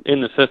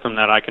in the system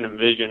that I can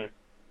envision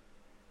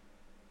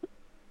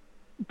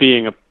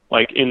being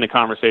in the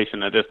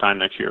conversation at this time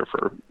next year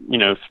for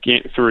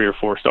 3 or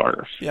 4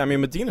 starters. Yeah,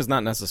 Medina's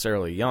not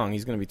necessarily young.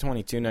 He's going to be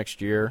 22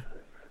 next year.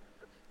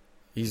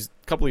 He's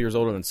a couple of years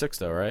older than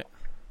Sixto, right?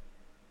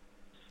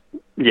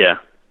 Yeah.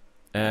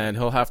 And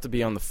he'll have to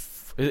be on the.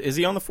 Is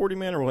he on the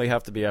 40-man, or will he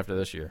have to be after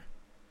this year?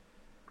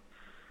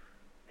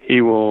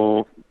 He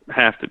will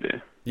have to be.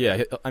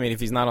 Yeah, if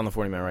he's not on the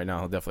 40-man right now,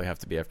 he'll definitely have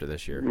to be after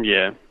this year.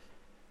 Yeah.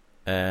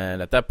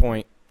 And at that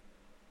point,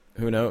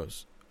 who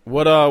knows?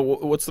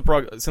 What's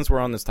the since we're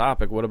on this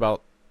topic? What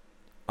about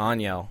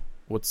Aniel?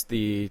 What's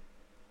the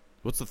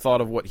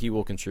thought of what he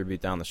will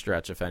contribute down the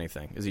stretch, if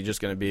anything? Is he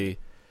just going to be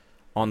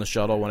on the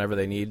shuttle whenever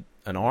they need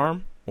an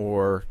arm,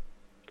 or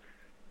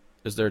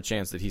is there a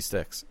chance that he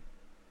sticks?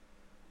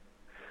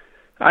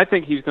 I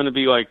think he's going to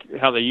be like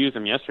how they used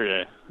him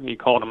yesterday. He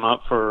called him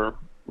up for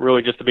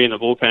really just to be in the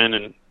bullpen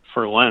and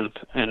for length,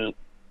 and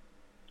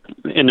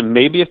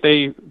maybe if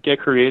they get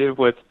creative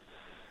with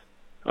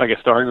like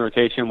a starting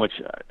rotation, which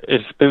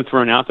has been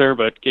thrown out there,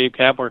 but Gabe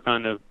Kapler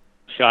kind of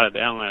shot it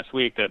down last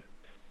week that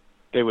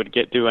they would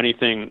do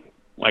anything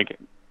like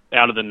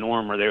out of the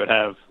norm, where they would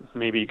have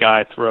maybe a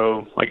guy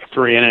throw like a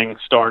 3-inning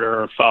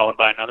starter followed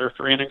by another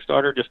 3-inning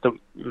starter just to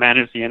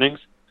manage the innings.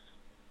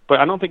 But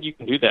I don't think you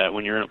can do that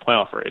when you're in a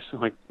playoff race.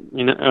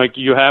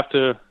 You have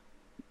to.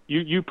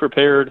 You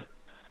prepared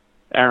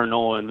Aaron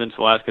Nola and Vince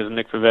Velasquez and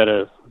Nick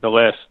Pivetta the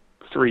last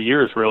 3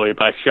 years really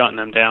by shutting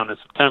them down in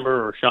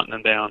September or shutting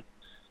them down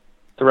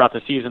throughout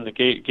the season to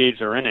gauge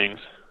their innings.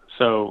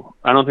 So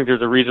I don't think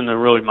there's a reason to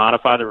really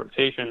modify the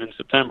rotation in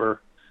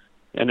September.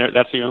 And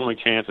that's the only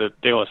chance that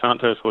De Los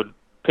Santos would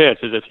pitch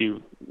is if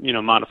you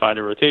modify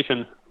the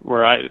rotation.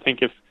 Where I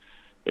think if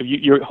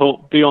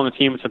he'll be on the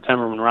team in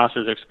September when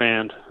rosters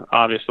expand,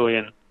 obviously,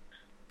 and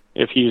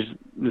if he's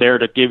there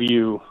to give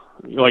you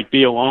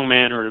be a long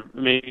man or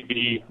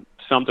maybe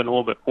something a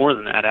little bit more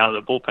than that out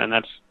of the bullpen,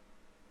 that's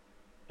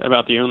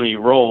about the only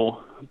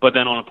role. But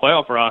then on a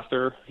playoff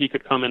roster, he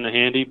could come in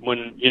handy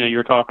when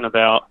you're talking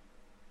about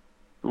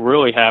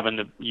really having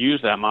to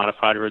use that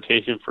modified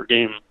rotation for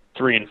game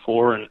 3 and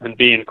 4 and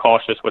being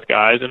cautious with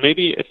guys. And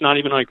maybe it's not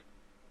even like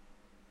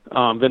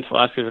Vince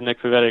Velasquez and Nick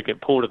Pivetta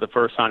get pulled at the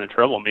first sign of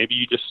trouble. Maybe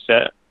you just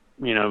set,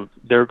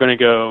 they're going to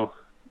go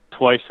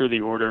twice through the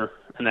order,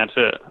 and that's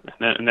it.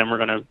 And then we're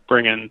going to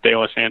bring in De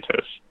Los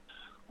Santos,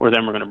 or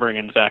then we're going to bring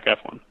in Zach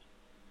Eflin.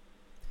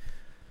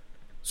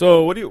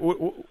 So what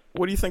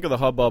do you think of the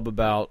hubbub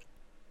about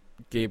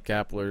Gabe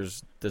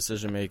Kapler's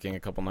decision making a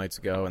couple nights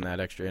ago in that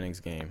extra innings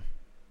game?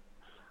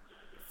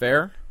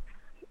 Fair?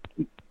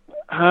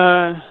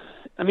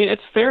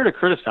 It's fair to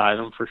criticize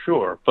him for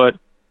sure, but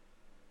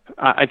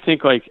I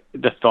think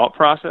the thought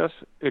process,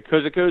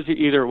 because it goes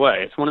either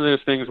way. It's one of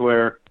those things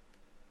where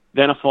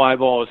then a fly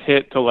ball is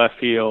hit to left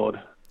field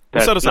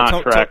that's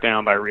not tracked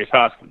down by Rhys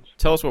Hoskins.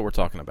 Tell us what we're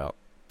talking about.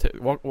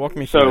 Walk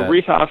me through that. So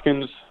Rhys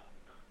Hoskins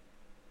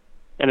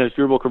and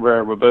Asdrubal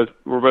Cabrera were both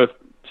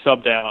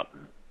subbed out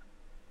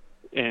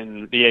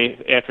in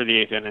after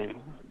the 8th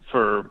inning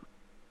for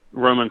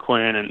Roman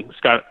Quinn and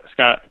Scott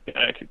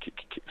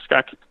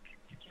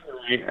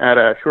at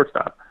a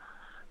shortstop.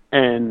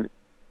 And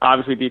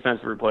obviously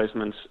defensive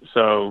replacements.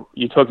 So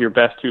you took your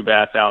best two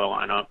bats out of the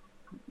lineup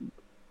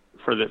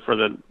for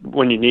the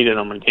when you needed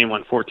them when game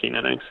went 14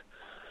 innings.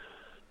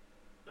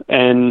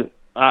 And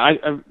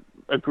I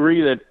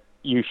agree that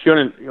you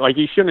shouldn't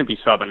be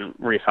subbing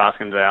Rhys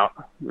Hoskins out.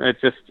 It's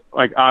just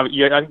like I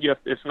think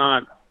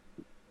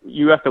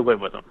you have to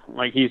live with him.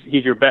 Like he's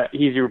your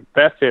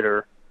best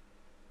hitter,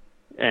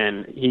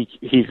 and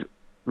he's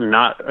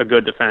not a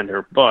good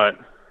defender. But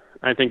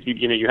I think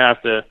you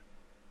have to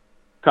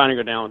kind of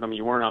go down with him.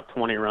 You weren't up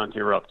 20 runs,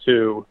 you were up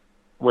 2,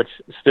 which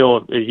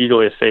still is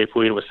usually a safe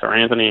lead with Sir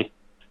Anthony.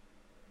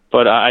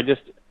 But I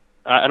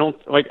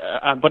don't like.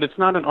 But it's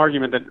not an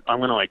argument that I'm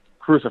going to like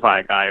crucify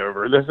a guy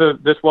over.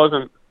 This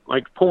wasn't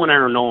like pulling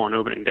Aaron Nola on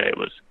opening day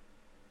was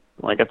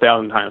like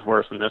 1,000 times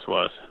worse than this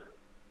was,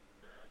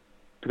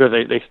 because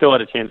they still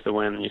had a chance to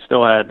win. You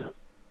still had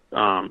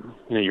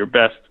your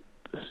best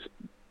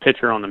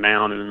pitcher on the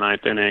mound in the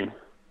 9th inning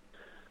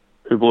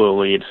who blew a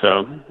lead.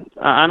 So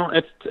I don't.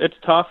 It's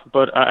tough,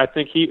 but I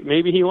think he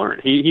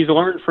learned. He's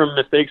learned from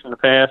mistakes in the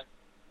past,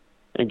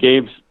 and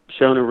Gabe's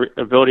shown an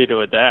ability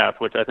to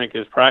adapt, which I think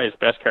is probably his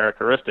best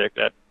characteristic.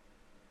 That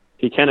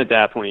he can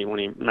adapt when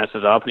he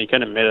messes up, and he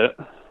can admit it,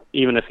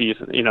 even if he's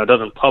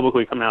doesn't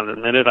publicly come out and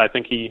admit it. I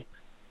think he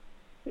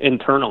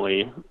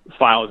internally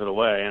files it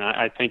away, and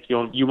I think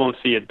you won't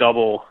see a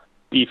double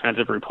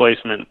defensive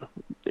replacement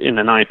in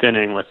the 9th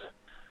inning with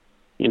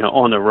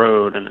on the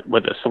road and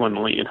with a slim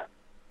lead.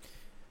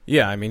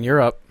 Yeah, I mean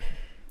you're up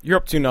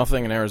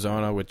 2-0 in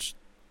Arizona, which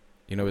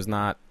is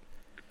not.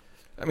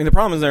 I mean the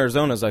problem in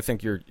Arizona is I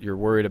think you're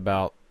worried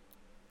about.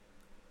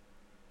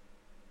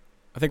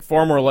 I think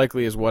far more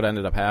likely is what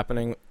ended up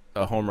happening.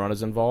 A home run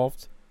is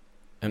involved,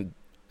 and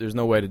there's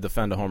no way to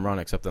defend a home run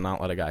except to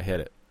not let a guy hit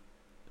it.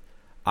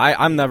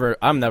 I'm never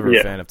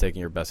a fan of taking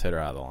your best hitter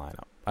out of the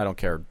lineup. I don't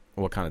care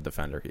what kind of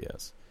defender he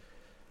is.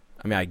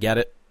 I mean, I get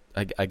it.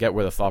 I get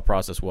where the thought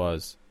process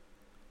was.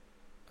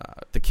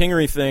 The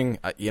Kingery thing,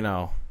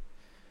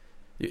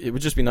 it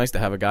would just be nice to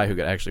have a guy who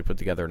could actually put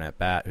together an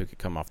at-bat, who could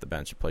come off the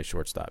bench and play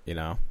shortstop,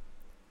 Yeah,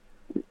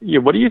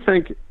 what do you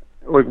think?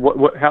 Like,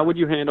 how would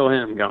you handle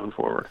him going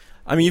forward?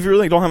 I mean, if you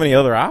really don't have any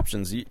other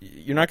options,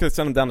 you're not going to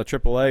send him down to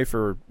AAA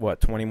for,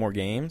 20 more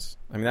games?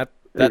 I mean, that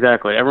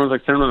exactly. Everyone's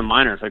like, send him to the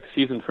minors. Like, the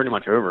season's pretty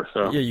much over.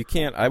 So yeah, you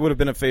can't. I would have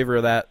been in favor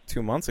of that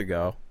 2 months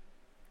ago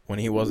when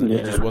he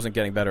just wasn't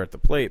getting better at the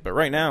plate. But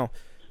right now,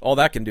 all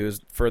that can do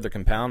is further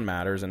compound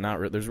matters, and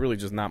there's really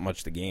just not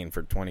much to gain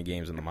for 20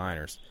 games in the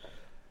minors.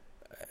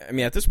 I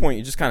mean, at this point,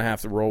 you just kind of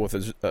have to roll with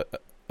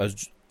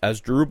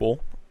Asdrubal,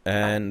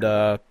 and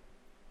I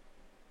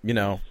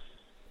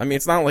mean,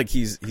 it's not like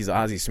he's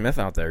Ozzie Smith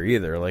out there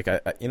either. Like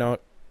in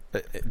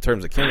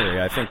terms of Kingery,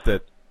 I think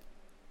that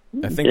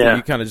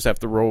you kind of just have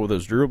to roll with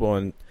Asdrubal,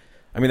 and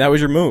I mean that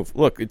was your move.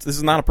 Look, this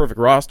is not a perfect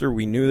roster.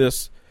 We knew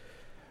this.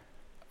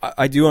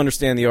 I do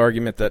understand the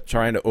argument that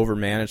trying to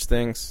overmanage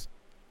things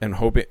and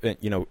hoping,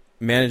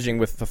 managing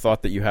with the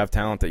thought that you have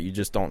talent that you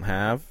just don't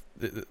have,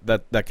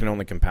 that can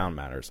only compound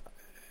matters.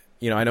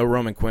 I know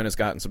Roman Quinn has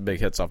gotten some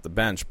big hits off the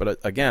bench, but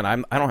again, I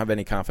don't have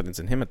any confidence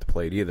in him at the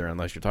plate either,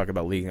 unless you're talking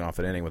about leading off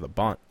an inning with a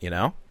bunt,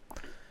 Yeah,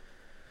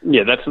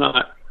 that's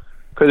not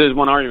 – because there's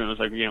one argument. It was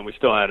like, we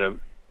still had a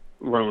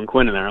Roman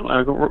Quinn in there.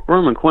 Like,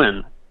 Roman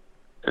Quinn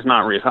is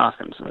not Rhys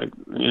Hoskins. Like,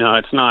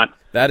 it's not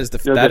 – That is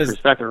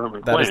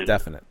Roman Quinn. That is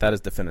definite. That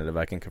is definitive.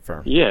 I can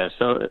confirm. Yeah,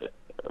 so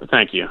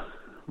thank you.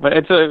 But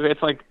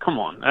it's like, come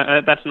on.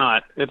 It's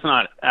not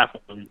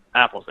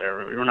apples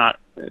there.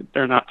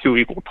 They're not two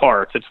equal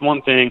parts. It's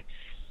one thing.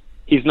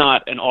 He's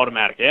not an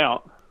automatic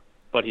out,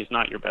 but he's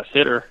not your best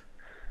hitter.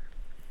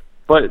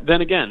 But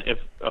then again, if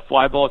a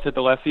fly ball is hit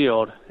the left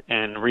field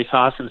and Rhys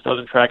Hoskins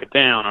doesn't track it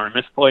down or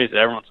misplays it,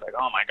 everyone's like,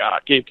 oh my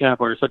God, Gabe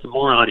Kapler, you're such a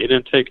moron. You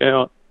didn't take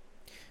out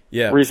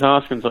Rhys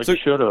Hoskins like you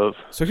should have.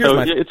 So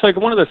it's like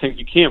one of those things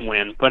you can't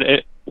win, but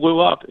it blew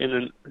up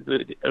in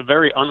a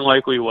very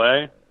unlikely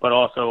way, but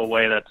also a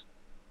way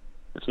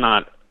it's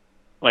not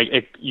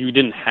like you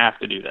didn't have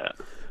to do that.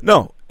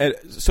 No.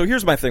 So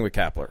here's my thing with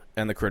Kapler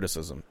and the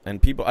criticism.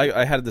 And people,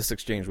 I had this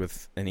exchange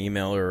with an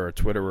emailer or a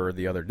Twitterer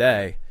the other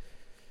day.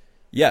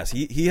 Yes,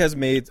 he has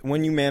made,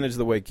 when you manage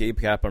the way Gabe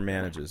Kapler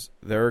manages,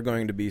 there are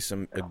going to be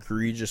some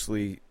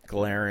egregiously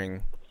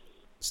glaring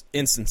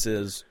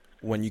instances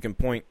when you can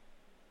point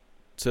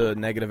to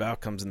negative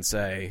outcomes and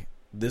say,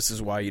 this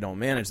is why you don't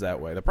manage that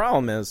way. The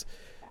problem is,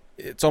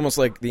 it's almost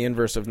like the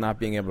inverse of not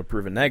being able to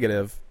prove a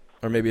negative,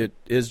 or maybe it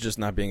is just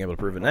not being able to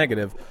prove a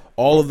negative.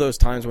 All of those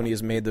times when he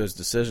has made those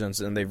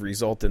decisions and they've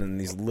resulted in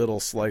these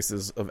little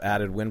slices of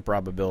added win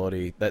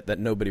probability that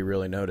nobody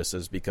really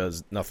notices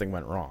because nothing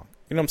went wrong.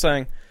 You know what I'm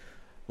saying?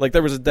 Like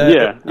there was a day.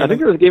 Yeah, I think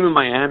there was a game in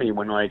Miami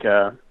when he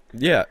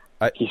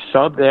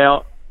subbed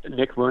out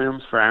Nick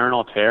Williams for Aaron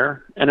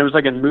Altair, and it was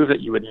like a move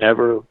that you would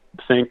never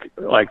think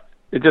like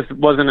it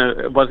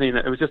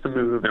was just a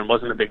move and it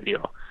wasn't a big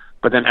deal.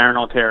 But then Aaron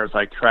Altair is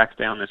like tracks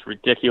down this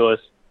ridiculous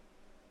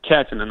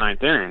catch in the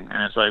 9th inning,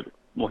 and it's like,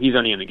 well, he's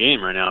only in the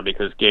game right now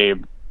because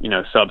Gabe,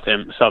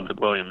 subbed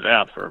Williams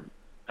out for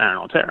Aaron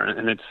Altair,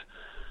 and it's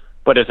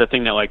a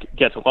thing that like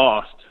gets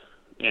lost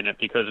in it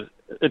because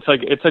it's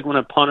like when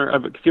a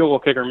field goal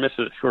kicker misses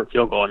a short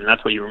field goal, and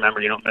that's what you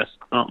remember. You don't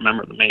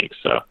remember the makes.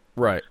 So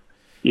right.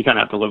 You kind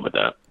of have to live with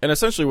that. And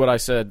essentially, what I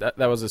said that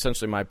was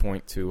essentially my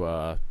point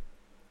to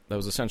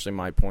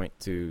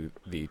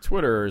the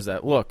Twitter is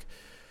that look,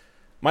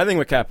 my thing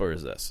with Kapler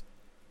is this: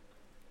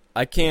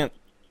 I can't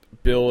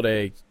build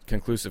a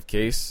conclusive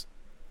case,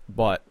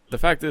 but the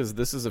fact is,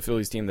 this is a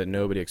Phillies team that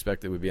nobody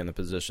expected would be in the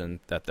position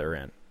that they're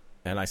in,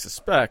 and I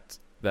suspect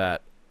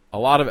that a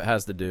lot of it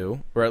has to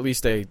do, or at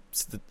least a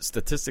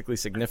statistically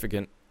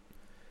significant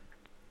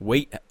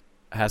weight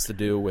has to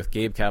do with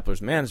Gabe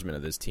Kapler's management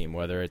of this team,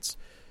 whether it's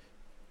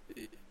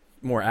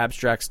more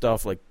abstract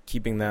stuff like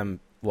keeping them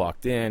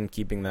locked in,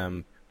 keeping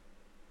them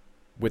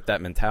with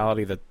that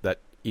mentality that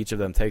each of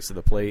them takes to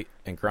the plate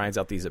and grinds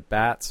out these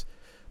at-bats.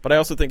 But I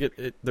also think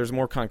there's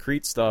more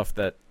concrete stuff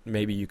that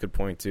maybe you could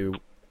point to.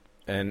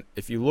 And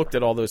if you looked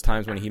at all those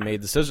times when he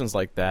made decisions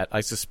like that,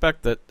 I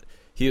suspect that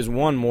he has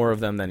won more of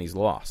them than he's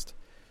lost.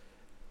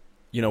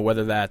 You know,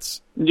 whether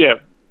that's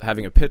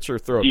having a pitcher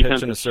throw a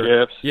pitch in a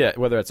certain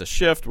whether it's a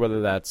shift,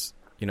 whether that's,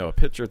 you know, a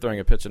pitcher throwing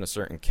a pitch in a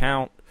certain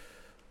count,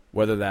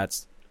 whether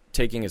that's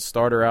taking his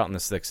starter out in the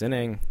 6th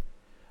inning.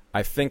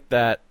 I think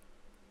that,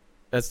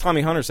 as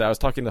Tommy Hunter said, I was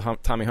talking to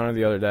Tommy Hunter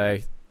the other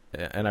day,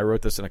 and I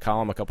wrote this in a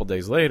column a couple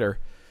days later.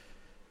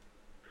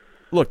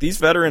 Look, these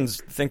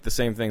veterans think the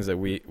same things that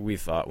we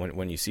thought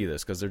when you see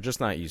this, because they're just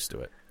not used to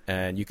it.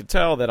 And you could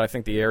tell that I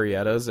think the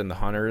Arrietas and the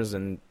Hunters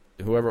and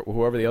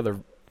whoever the other,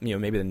 you know,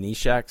 maybe the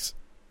Nesheks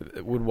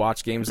would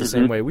watch games the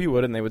same way we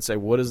would, and they would say,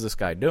 what is this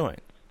guy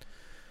doing?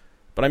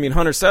 But, I mean,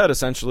 Hunter said,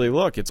 essentially,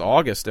 look, it's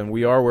August, and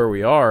we are where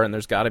we are, and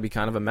there's got to be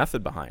kind of a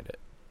method behind it,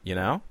 you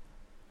know?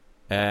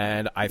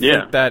 And I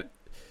think that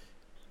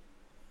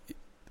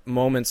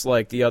moments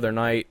like the other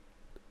night,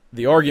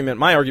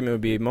 my argument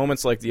would be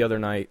moments like the other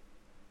night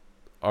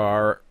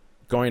are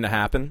going to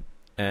happen,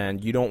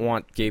 and you don't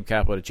want Gabe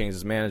Kapler to change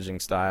his managing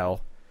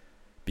style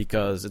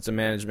because it's a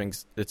managing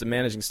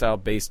style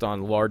based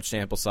on large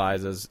sample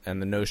sizes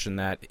and the notion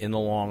that, in the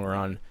long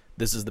run,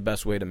 this is the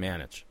best way to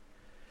manage.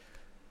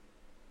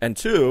 And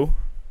two,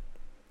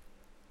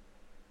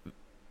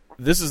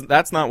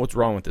 that's not what's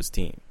wrong with this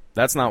team.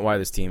 That's not why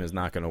this team is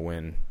not going to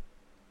win,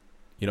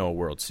 you know, a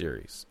World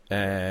Series.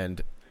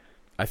 And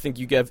I think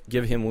you give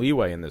him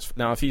leeway in this.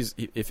 Now, if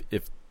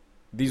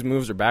these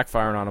moves are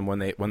backfiring on him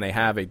when they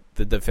have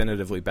the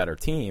definitively better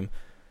team,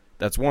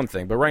 that's one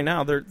thing. But right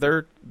now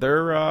they're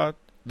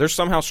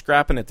somehow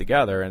scrapping it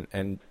together,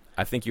 and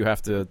I think you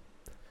have to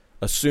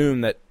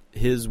assume that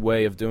his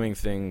way of doing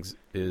things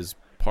is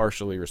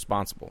partially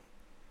responsible,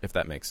 if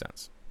that makes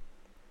sense.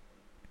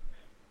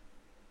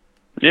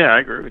 Yeah, I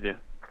agree with you.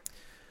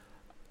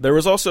 There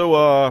was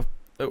also,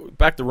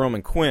 back to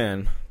Roman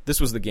Quinn,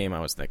 this was the game I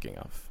was thinking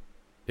of.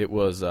 It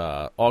was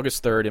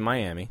August 3rd in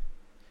Miami,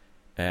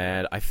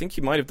 and I think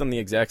he might have done the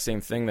exact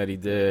same thing that he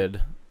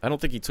did. I don't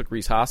think he took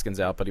Rhys Hoskins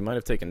out, but he might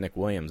have taken Nick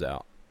Williams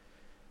out.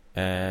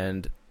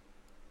 And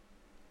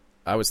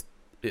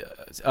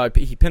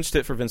he pinched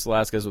hit for Vince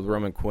Velasquez with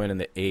Roman Quinn in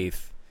the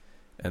 8th,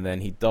 and then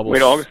he doubled.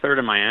 Wait, August 3rd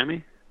in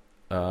Miami?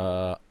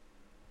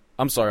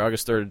 I'm sorry,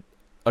 August 3rd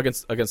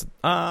against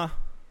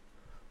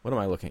what am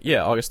I looking?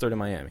 Yeah, August 3rd in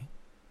Miami.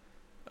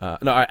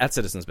 No, at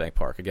Citizens Bank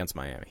Park against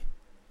Miami.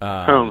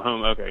 Home.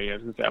 Okay, yeah,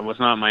 that was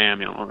not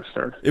Miami on August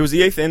 3rd. It was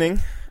the 8th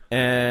inning,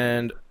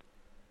 and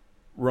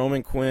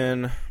Roman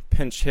Quinn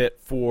pinch hit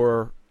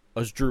for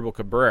Asdrubal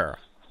Cabrera.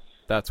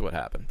 That's what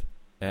happened,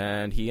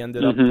 and he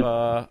ended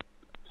up.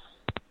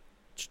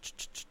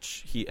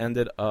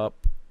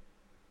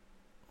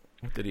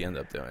 What did he end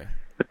up doing?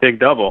 A big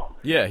double.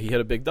 Yeah, he hit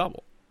a big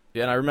double.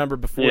 Yeah, and I remember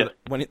before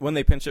when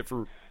they pinch hit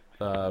for.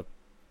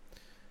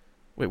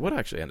 Wait, what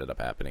actually ended up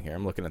happening here?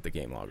 I'm looking at the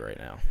game log right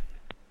now.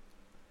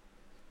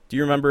 Do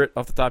you remember it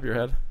off the top of your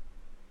head?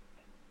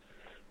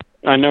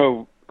 I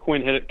know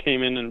Quinn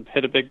came in and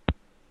hit a big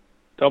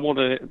double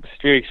to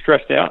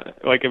stretched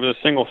out, like it was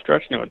a single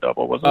stretch to a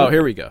double, wasn't it? Oh,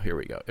 here we go.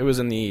 It was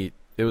in the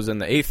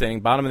 8th inning,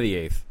 bottom of the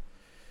 8th.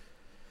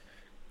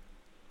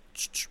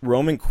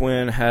 Roman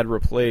Quinn had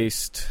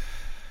replaced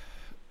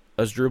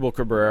Asdrubal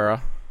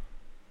Cabrera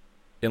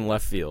in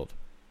left field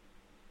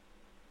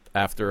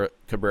after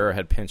Cabrera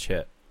had pinch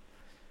hit.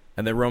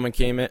 And then Roman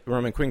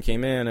Quinn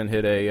came in and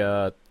hit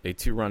a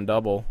 2-run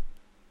double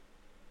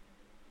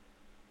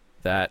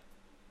that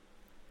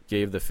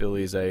gave the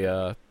Phillies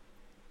a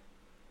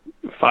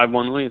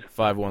 5-1 lead.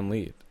 5-1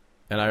 lead.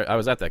 And I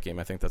was at that game.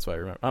 I think that's why I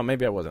remember. Oh,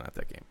 maybe I wasn't at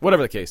that game.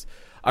 Whatever the case,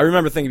 I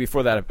remember thinking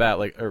before that at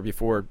bat,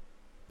 before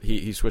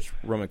he switched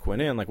Roman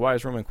Quinn in, why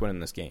is Roman Quinn in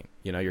this game?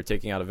 You know, you're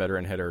taking out a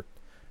veteran hitter,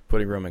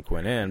 putting Roman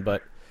Quinn in,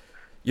 but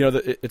you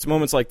know, it's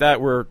moments like that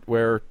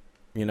where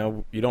you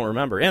know, you don't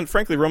remember. And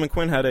frankly, Roman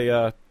Quinn have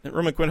a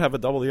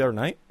double the other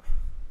night.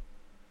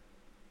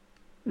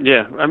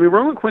 Yeah, I mean,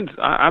 Roman Quinn's.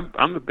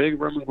 I'm a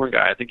big Roman Quinn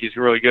guy. I think he's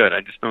really good.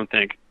 I just don't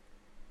think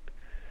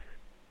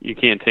you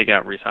can't take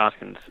out Rhys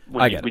Hoskins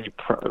when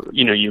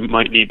you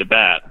might need the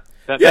bat.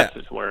 That's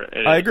just where it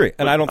is. I agree,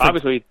 and I don't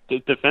obviously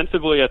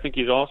defensively. I think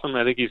he's awesome.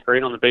 I think he's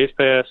great on the base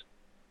pass.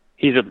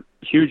 He's a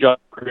huge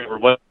upgrade over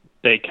what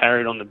they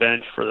carried on the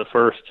bench for the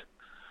first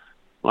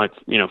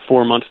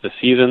 4 months of the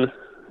season,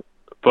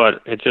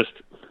 but it's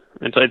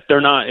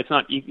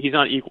like he's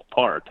not equal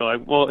par. So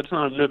it's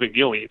not no big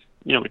deal. We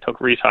took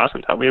Rhys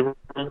Hoskins out. We have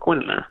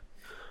McQuinn in there.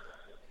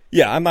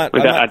 Yeah, I'm not.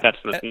 That's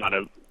not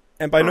a.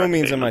 And by no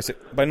means am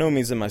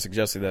I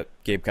suggesting that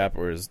Gabe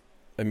Kapler is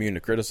immune to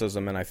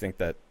criticism. And I think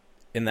that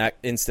in that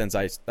instance,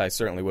 I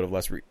certainly would have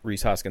left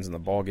Rhys Hoskins in the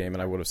ball game,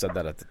 and I would have said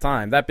that at the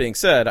time. That being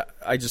said,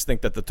 I just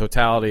think that the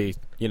totality,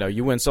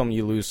 you win some,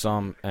 you lose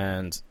some,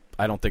 and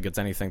I don't think it's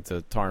anything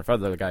to tar and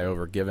feather the guy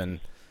over,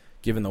 given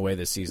the way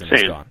this season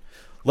has gone.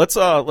 Let's.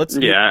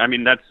 Yeah, I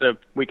mean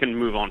we can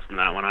move on from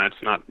that one.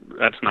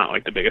 That's not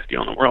like the biggest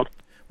deal in the world.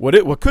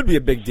 What could be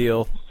a big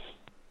deal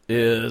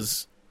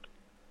is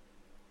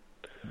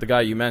the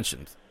guy you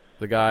mentioned,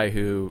 the guy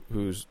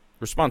whose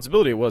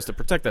responsibility it was to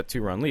protect that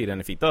 2-run lead, and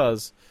if he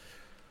does,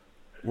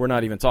 we're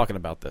not even talking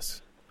about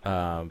this.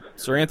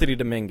 Sir Anthony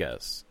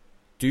Dominguez,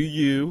 do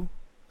you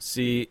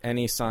see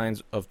any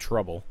signs of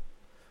trouble,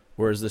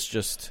 or is this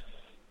just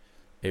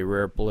a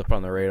rare blip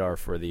on the radar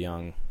for the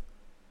young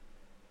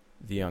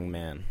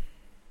man?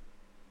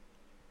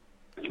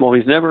 Well,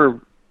 he's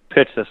never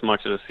pitched this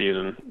much of the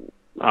season.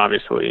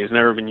 Obviously, he's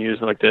never been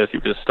used like this. He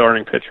was a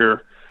starting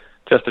pitcher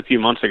just a few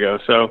months ago.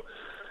 So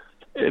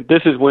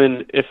this is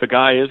when, if a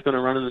guy is going to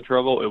run into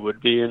trouble, it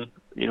would be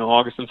in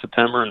August and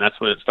September, and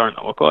that's what it's starting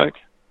to look like.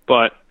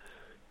 But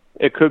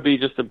it could be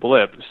just a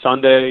blip.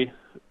 Sunday,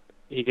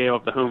 he gave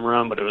up the home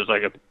run, but it was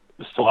like a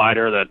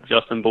slider that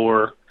Justin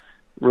Bour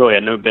really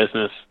had no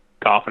business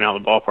golfing out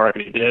of the ballpark,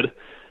 and he did,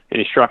 and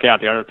he struck out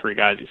the other 3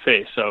 guys he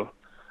faced. So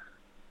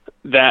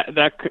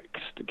that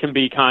can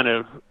be kind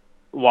of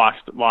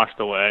washed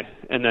away.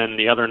 And then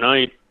the other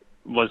night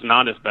was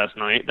not his best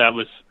night. That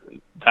was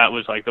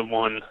like the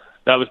one.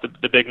 That was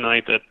the big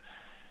night that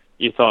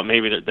you thought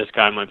maybe that this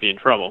guy might be in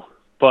trouble.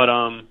 But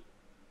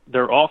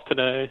they're off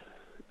today.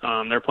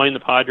 They're playing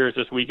the Padres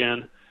this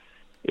weekend.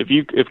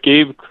 If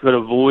Gabe could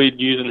avoid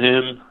using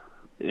him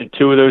in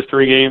 2 of those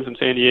 3 games in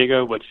San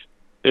Diego, which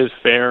is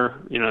fair,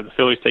 the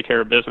Phillies take care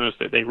of business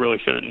that they really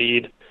shouldn't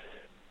need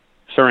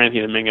Sir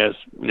Anthony Dominguez,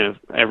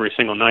 every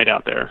single night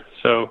out there.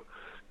 So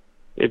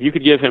if you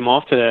could give him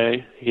off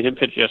today, he didn't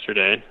pitch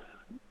yesterday,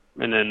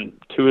 and then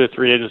 2 of the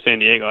 3 days in San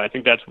Diego, I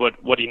think that's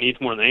what he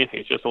needs more than anything.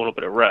 It's just a little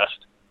bit of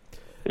rest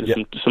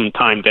and some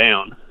time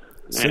down.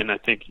 And I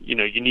think, you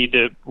need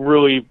to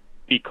really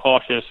be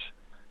cautious.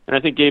 And I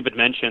think Gabe had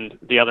mentioned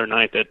the other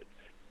night that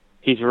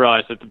he's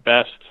realized that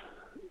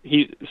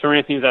Sir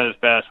Anthony's at his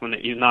best when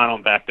he's not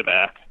on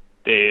back-to-back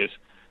days,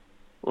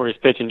 or he's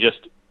pitching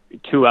just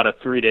 2 out of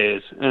 3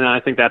 days. And I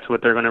think that's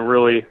what they're going to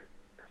really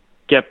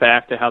get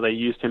back to how they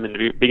used him in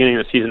the beginning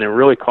of the season. They were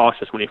really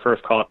cautious when he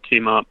first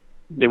came up.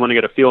 They want to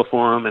get a feel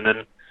for him, and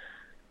then,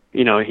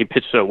 he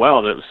pitched so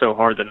well that it was so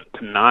hard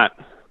to not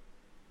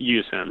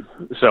use him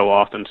so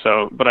often.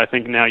 So, but I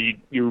think now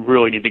you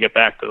really need to get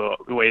back to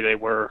the way they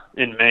were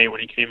in May when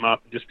he came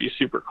up and just be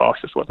super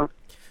cautious with him.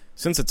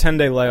 Since a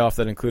 10-day layoff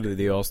that included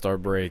the All-Star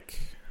break,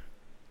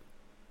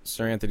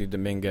 Sir Anthony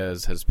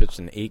Dominguez has pitched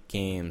in 8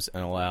 games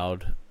and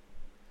allowed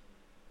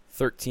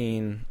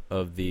 13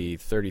 of the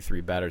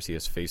 33 batters he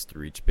has faced to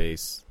reach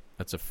base.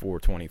 That's a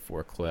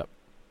 .424 clip.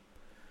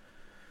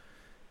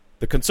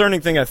 The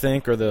concerning thing, I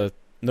think, or the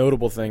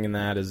notable thing in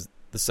that, is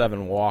the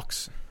 7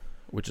 walks,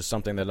 which is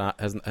something that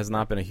has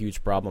not been a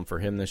huge problem for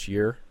him this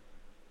year.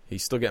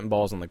 He's still getting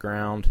balls on the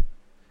ground.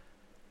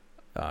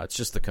 It's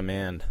just the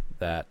command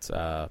that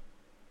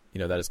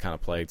that has kind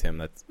of plagued him.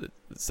 That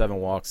 7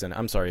 walks and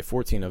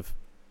 14 of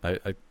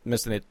I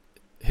missed a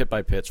hit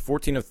by pitch.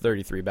 14 of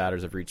 33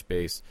 batters have reached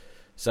base.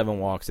 7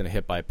 walks and a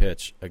hit by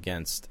pitch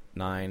against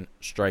 9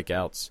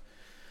 strikeouts.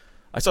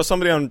 I saw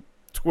somebody on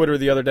Twitter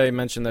the other day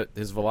mention that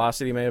his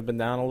velocity may have been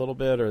down a little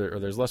bit, or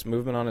there's less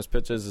movement on his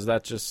pitches. Is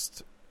that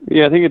just?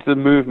 Yeah, I think it's the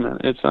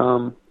movement. It's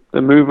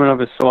the movement of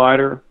his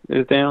slider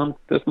is down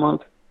this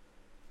month.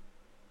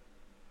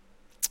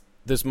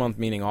 This month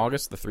meaning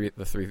August, the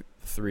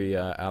three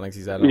outings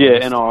he's had.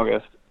 In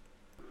August.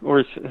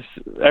 Or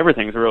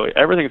everything's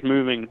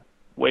moving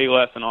way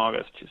less in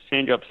August. Just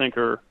changeup,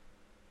 sinker,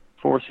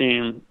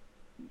 4-seam,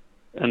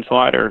 and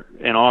slider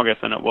in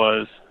August than it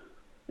was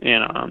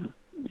in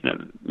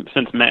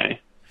since May.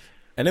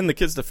 And in the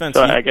kid's defense,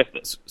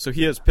 so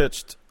he has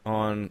pitched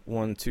on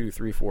 1, 2,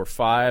 3, 4,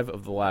 5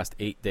 of the last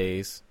 8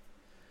 days,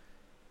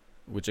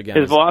 which again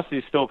his velocity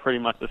is still pretty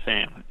much the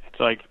same. It's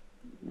like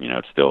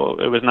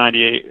it was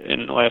 98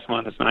 in the last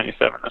month. It's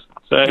 97 this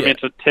month. So I mean,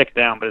 it's a tick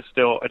down, but it's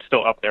still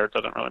up there. It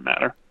doesn't really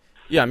matter.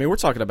 Yeah, I mean, we're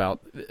talking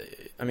about.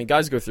 I mean,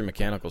 guys go through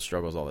mechanical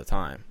struggles all the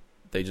time.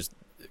 They just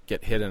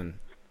get hidden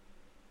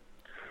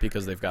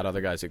because they've got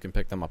other guys who can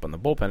pick them up in the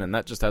bullpen, and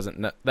that just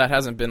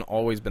hasn't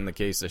always been the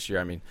case this year.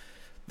 I mean,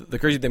 the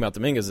crazy thing about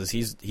Dominguez is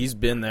he's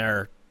been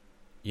there,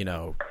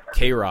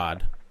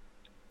 K-Rod,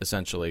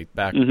 essentially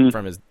back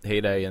from his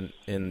heyday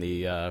in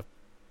the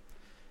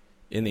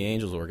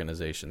Angels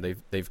organization.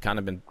 They've kind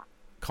of been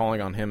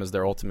calling on him as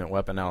their ultimate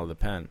weapon out of the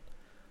pen.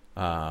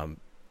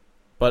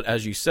 But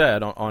as you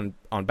said, on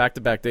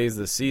back-to-back days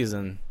this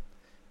season,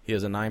 He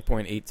has a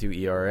 9.82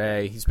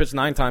 ERA. He's pitched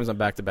 9 times on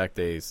back-to-back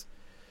days.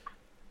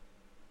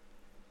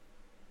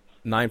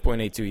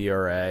 9.82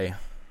 ERA,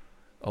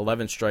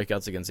 11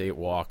 strikeouts against 8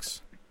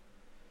 walks,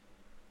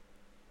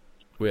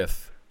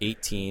 with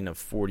 18 of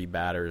 40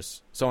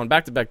 batters. So on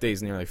back-to-back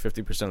days, nearly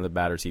 50% of the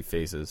batters he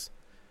faces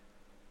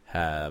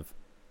have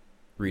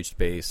reached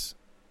base,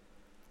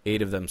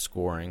 8 of them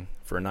scoring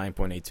for a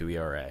 9.82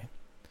 ERA.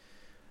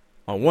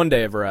 On one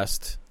day of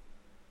rest,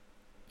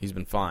 he's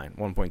been fine.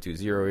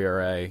 1.20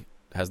 ERA,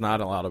 has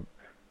not allowed an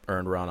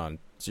earned run on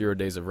 0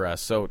 days of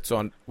rest. So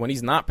when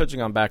he's not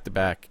pitching on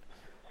back-to-back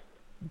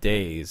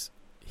days,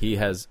 he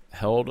has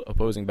held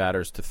opposing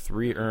batters to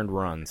 3 earned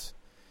runs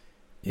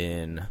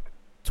in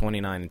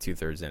 29 and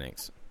 2/3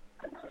 innings.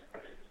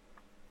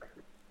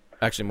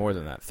 Actually, more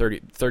than that. 3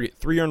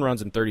 earned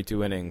runs in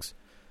 32 innings,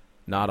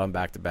 not on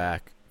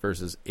back-to-back,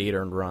 versus 8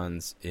 earned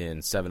runs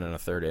in 7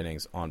 1/3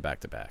 innings on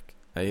back-to-back.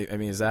 I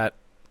mean, is that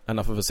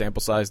enough of a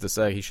sample size to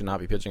say he should not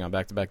be pitching on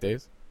back-to-back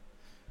days?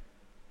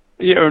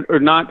 Yeah, or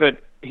not that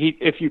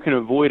if you can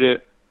avoid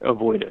it,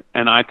 avoid it.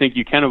 And I think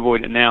you can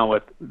avoid it now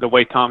with the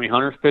way Tommy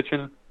Hunter's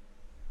pitching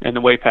and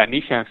the way Pat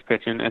Neshek's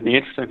pitching. And the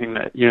interesting thing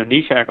that,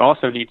 Neshek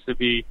also needs to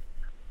be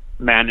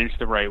managed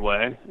the right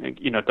way.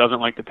 Doesn't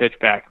like to pitch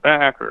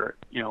back-to-back or,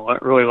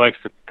 really likes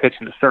to pitch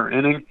in a certain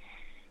inning.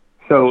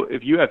 So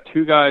if you have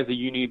 2 guys that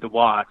you need to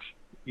watch,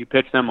 you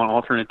pitch them on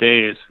alternate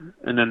days,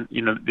 and then,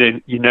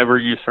 you never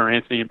use Sir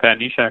Anthony and Pat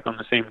Neshek on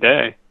the same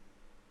day.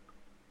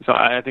 So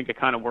I think it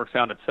kind of works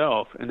out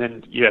itself. And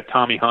then you have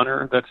Tommy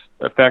Hunter that's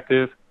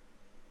effective.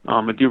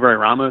 Adubray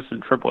Ramos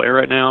in AAA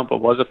right now,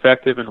 but was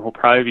effective and will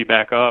probably be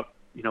back up,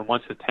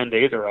 once the 10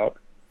 days are up.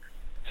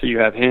 So you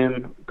have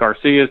him.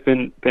 Garcia's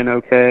been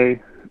okay.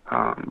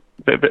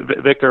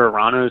 Victor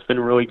Arano has been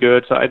really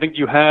good. So I think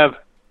you have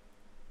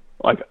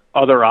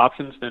other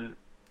options than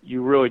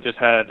you really just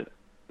had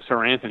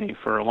Sir Anthony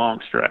for a long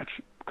stretch,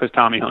 because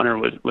Tommy Hunter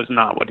was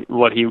not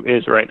what he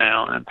is right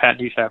now, and Pat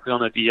Neshek was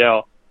on the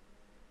DL.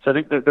 So I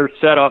think that they're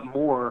set up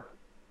more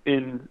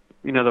in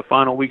the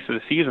final weeks of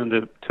the season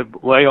to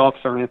lay off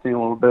Sir Anthony a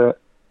little bit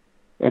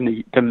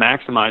and to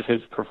maximize his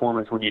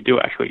performance when you do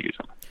actually use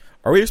him.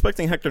 Are we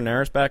expecting Hector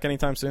Neris back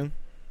anytime soon?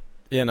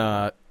 In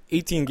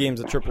 18 games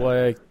at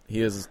AAA, he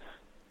has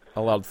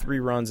allowed 3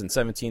 runs in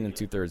 17 and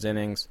 2/3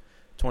 innings,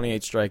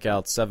 28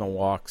 strikeouts, 7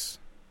 walks.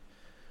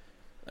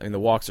 I mean, the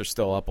walks are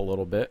still up a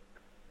little bit,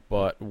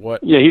 but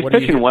what? Yeah, he's what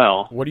pitching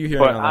well. What are you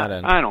hearing on that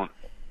end? I don't.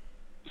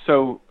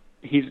 So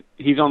he's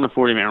on the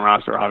 40-man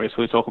roster,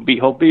 obviously, so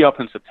he'll be up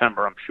in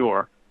September, I'm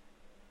sure.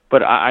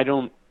 But I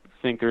don't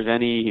think there's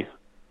any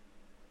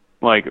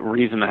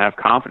reason to have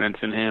confidence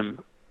in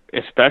him,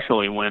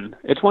 especially when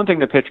it's one thing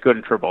to pitch good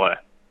in AAA,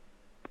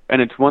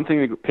 and it's one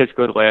thing to pitch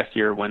good last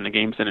year when the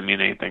games didn't mean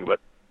anything. But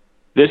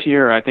this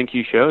year, I think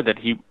he showed that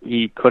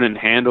he couldn't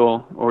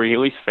handle, or he at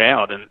least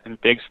failed in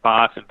big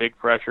spots and big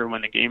pressure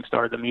when the game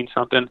started to mean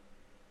something.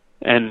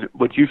 And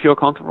would you feel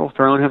comfortable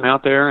throwing him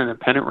out there in a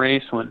pennant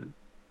race when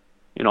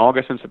in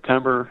August and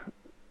September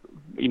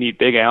you need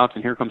big outs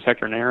and here comes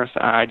Hector Neris?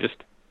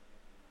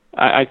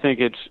 I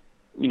think it's,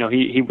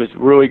 he was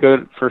really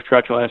good first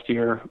stretch last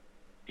year.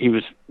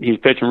 He's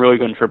pitching really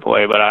good in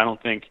AAA, but I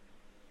don't think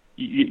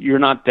you're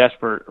not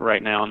desperate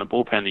right now in the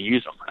bullpen to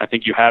use him. I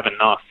think you have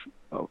enough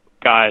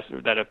guys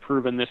that have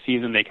proven this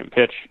season they can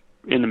pitch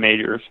in the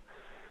majors,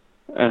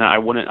 and I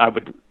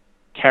would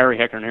carry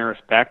Hector Neris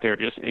back there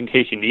just in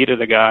case you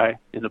needed a guy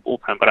in the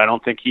bullpen. But I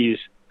don't think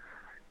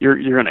you're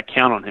going to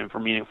count on him for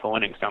meaningful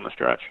innings down the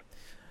stretch.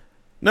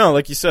 No,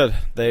 like you said,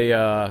 they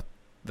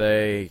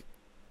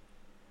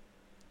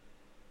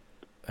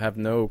have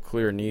no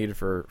clear need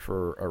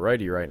for a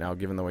righty right now,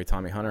 given the way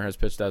Tommy Hunter has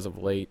pitched as of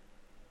late.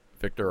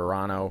 Victor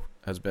Arano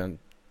has been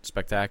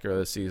spectacular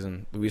this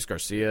season. Luis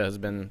Garcia has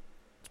been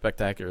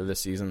spectacular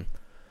this season.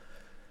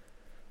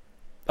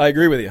 I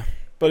agree with you,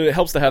 but it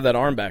helps to have that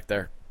arm back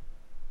there.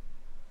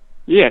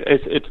 Yeah,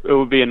 it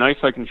would be a nice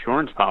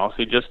insurance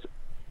policy just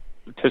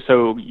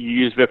so you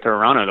use Victor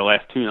Arano the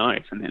last 2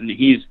 nights, and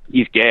he's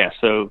gassed.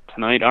 So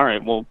tonight, all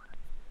right, well,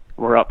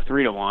 we're up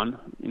 3-1.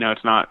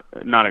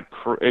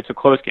 It's a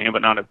close game,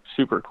 but not a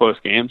super close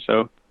game.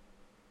 So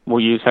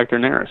we'll use Hector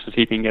Neris to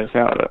see if he can get us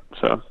out of it.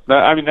 So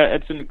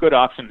it's a good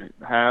option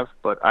to have,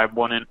 but I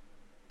wouldn't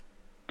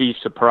be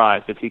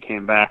surprised if he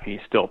came back and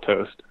he's still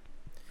toast.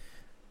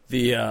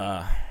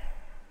 To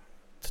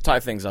tie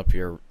things up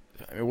here,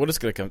 what is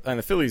going to come? And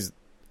the Phillies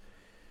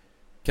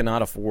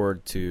cannot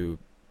afford to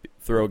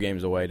throw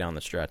games away down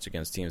the stretch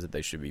against teams that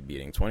they should be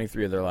beating.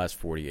 23 of their last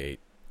 48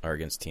 are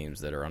against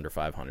teams that are under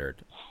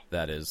 500.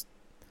 That is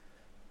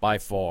by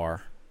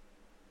far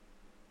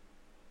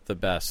the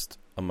best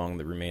among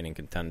the remaining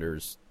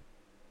contenders.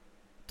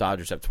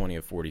 Dodgers have 20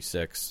 of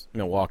 46.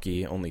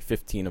 Milwaukee only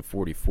 15 of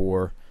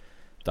 44.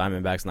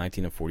 Diamondbacks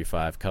 19 of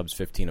 45. Cubs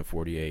 15 of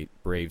 48.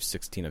 Braves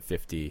 16 of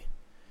 50.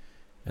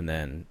 And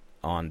then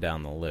on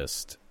down the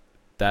list.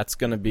 That's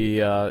going to be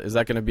is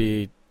that going to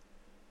be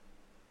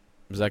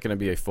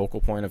a focal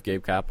point of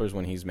Gabe Kapler's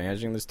when he's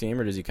managing this team,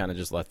 or does he kind of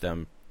just let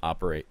them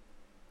operate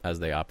as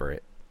they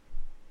operate?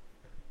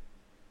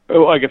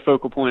 Oh, like a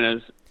focal point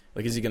is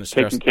Like, is he going to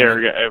stress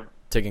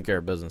taking care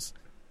of business?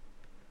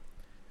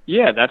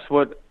 Yeah, that's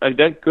what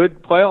that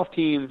good playoff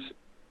teams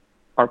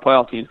are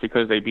playoff teams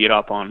because they beat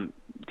up on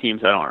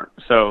teams that aren't.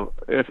 So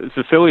if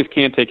the Phillies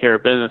can't take care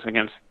of business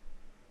against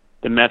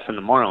the Mets and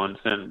the Marlins,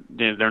 then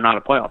they're not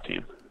a playoff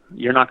team.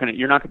 They're not going to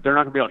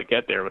be able to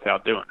get there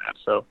without doing that.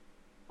 So,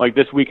 like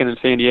this weekend in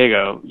San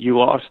Diego, you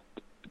lost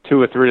 2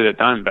 or 3 to the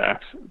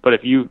Diamondbacks, but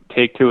if you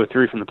take 2 or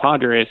 3 from the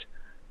Padres,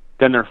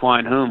 then they're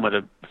flying home with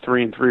a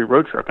 3-3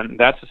 road trip, and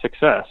that's a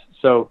success.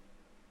 So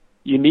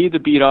you need to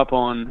beat up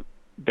on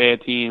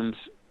bad teams,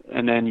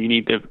 and then you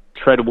need to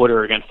tread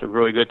water against the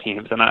really good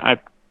teams. And I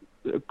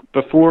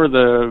before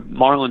the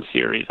Marlins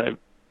series, I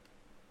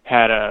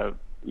had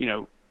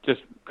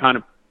just kind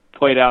of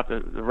played out the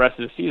rest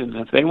of the season.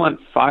 If they went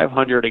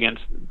 500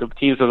 against the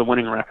teams with a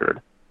winning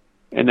record,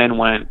 and then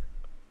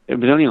it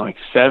was only like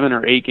 7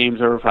 or 8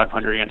 games over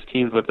 500 against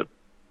teams with a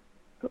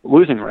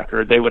losing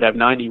record, they would have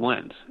 90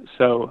 wins.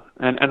 So,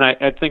 and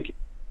I think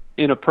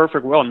in a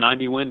perfect world,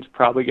 90 wins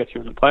probably gets you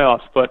in the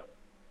playoffs, but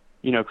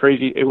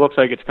crazy. It looks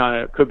like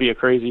could be a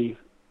crazy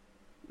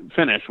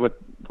finish with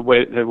the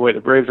way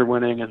the Braves are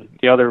winning and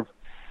the other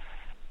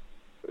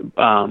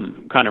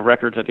kind of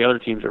records that the other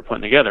teams are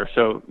putting together.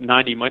 So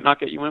 90 might not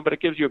get you in, but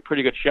it gives you a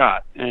pretty good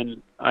shot.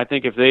 And I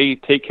think if they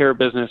take care of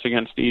business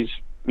against these,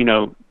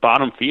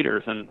 bottom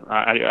feeders, and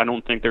I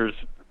don't think there's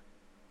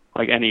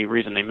like any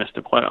reason they missed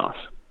the playoffs.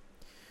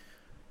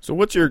 So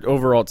what's your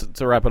overall,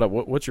 to wrap it up,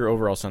 what's your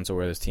overall sense of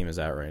where this team is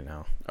at right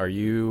now?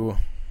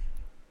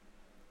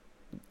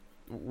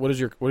 What is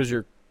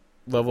your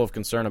level of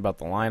concern about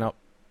the lineup?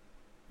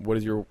 What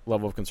is your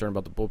level of concern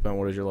about the bullpen?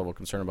 What is your level of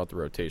concern about the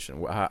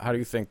rotation? How do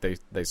you think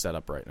they set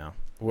up right now?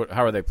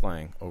 How are they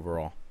playing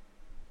overall?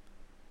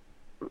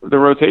 The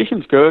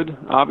rotation's good.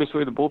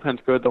 Obviously, the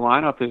bullpen's good. The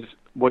lineup is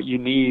what you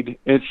need.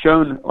 It's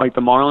shown like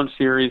the Marlins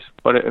series,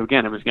 but it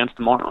was against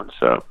the Marlins.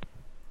 So,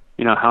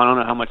 I don't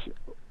know how much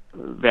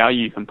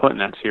value you can put in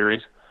that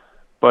series,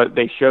 but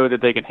they showed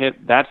that they can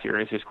hit that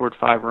series. They scored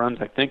 5 runs,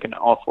 I think, in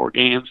all 4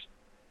 games.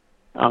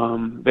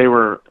 They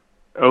were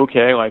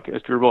okay. Like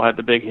Asdrubal had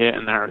the big hit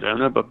in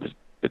Arizona, but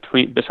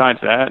besides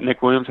that,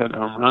 Nick Williams had the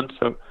home run.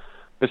 So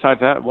besides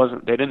that,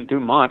 they didn't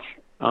do much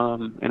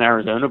in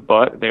Arizona,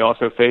 but they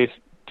also faced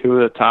 2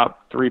 of the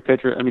top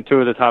pitchers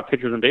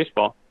in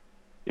baseball,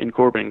 in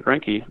Corbin and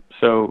Greinke.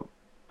 So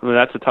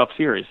that's a tough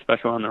series,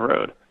 especially on the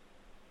road.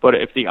 But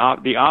if the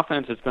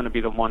offense is going to be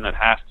the one that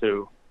has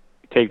to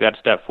take that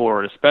step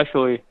forward,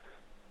 especially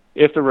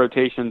if the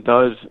rotation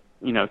does,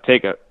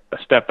 take a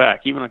step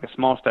back, even like a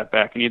small step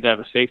back, you need to have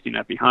a safety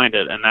net behind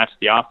it, and that's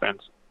the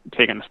offense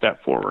taking a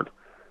step forward.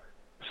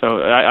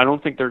 So I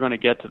don't think they're going to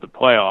get to the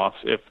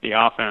playoffs if the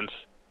offense,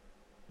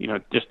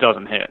 just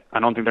doesn't hit. I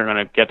don't think they're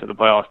going to get to the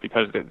playoffs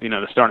because,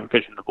 the starting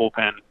pitch and the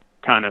bullpen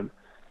kind of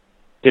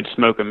did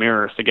smoke and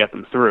mirrors to get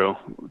them through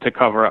to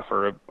cover up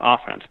for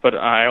offense. But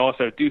I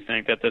also do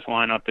think that this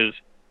lineup is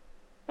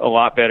a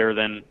lot better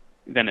than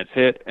it's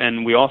hit.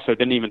 And we also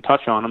didn't even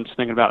touch on, I'm just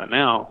thinking about it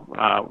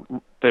now,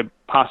 the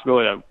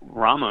possibility that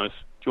Ramos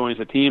joins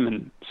the team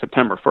in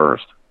September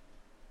 1st.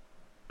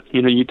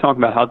 You talk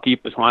about how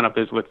deep this lineup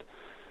is with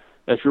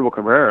Asdrubal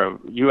Cabrera.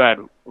 You add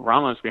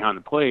Ramos behind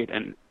the plate,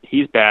 and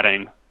he's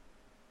batting.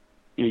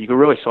 You could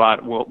really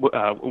slot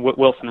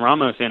Wilson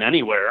Ramos in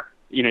anywhere.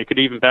 You could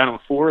even bat him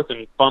 4th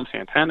and bump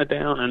Santana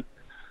down, and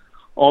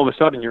all of a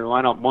sudden your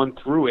lineup 1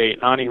 through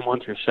 8, not even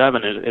 1 through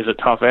 7, is a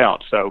tough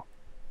out. So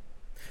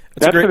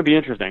that's going to be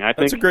interesting. I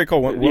think that's a great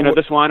call.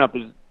 This lineup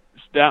is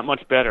that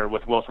much better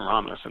with Wilson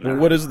Ramos in there.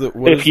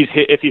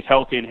 If he's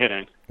healthy and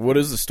hitting? What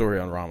is the story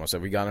on Ramos?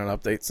 Have we gotten an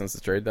update since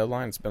the trade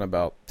deadline? It's been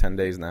about 10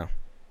 days now.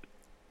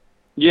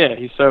 Yeah,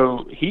 he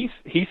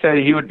said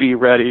he would be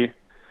ready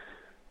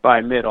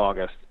by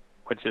mid-August,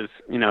 which is,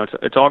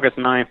 it's August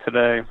 9th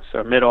today,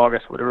 so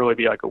mid-August would really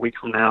be like a week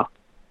from now.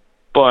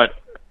 But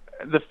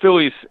the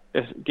Phillies,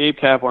 Gabe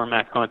Kapler and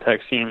Matt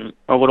Contact seem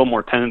a little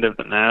more tentative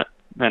than that,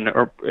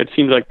 or it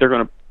seems like they're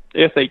going to,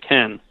 if they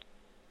can,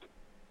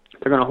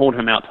 they're going to hold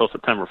him out till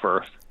September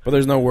 1st. But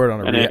there's no word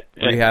on a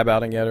rehab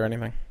outing yet or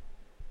anything?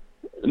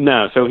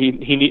 No, so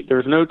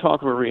there's no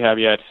talk of a rehab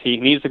yet. He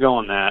needs to go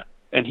on that.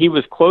 And he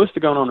was close to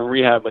going on a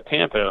rehab with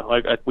Tampa,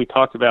 like we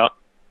talked about,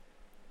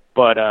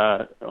 but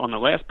on the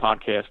last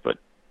podcast. But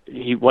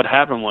what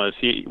happened was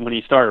when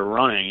he started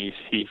running,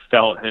 he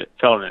felt it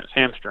in his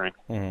hamstring.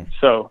 Mm-hmm.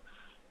 So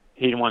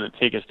he wanted to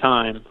take his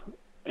time,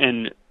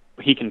 and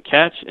he can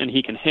catch and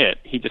he can hit.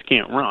 He just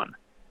can't run.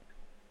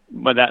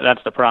 But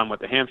that's the problem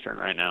with the hamstring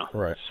right now.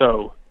 Right.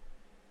 So,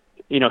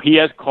 he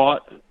has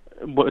caught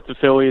with the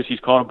Phillies. He's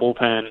caught a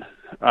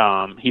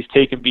bullpen. He's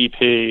taken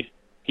BP.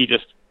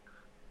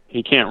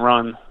 He can't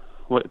run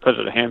because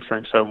of the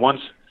hamstring. So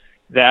once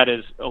that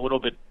is a little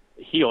bit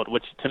healed,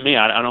 which to me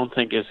I don't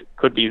think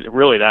could be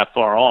really that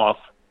far off.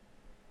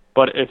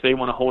 But if they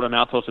want to hold him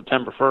out till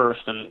September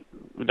 1st, and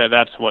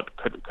that's what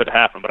could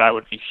happen. But I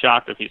would be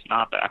shocked if he's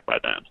not back by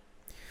then.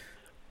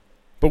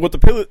 But what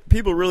the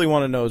people really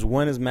want to know is,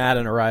 when is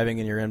Madden arriving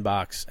in your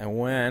inbox, and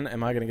when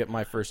am I going to get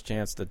my first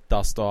chance to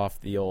dust off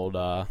the old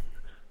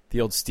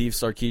Steve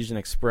Sarkisian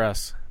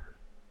Express?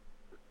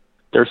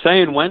 They're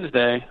saying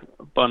Wednesday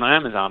on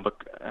Amazon, but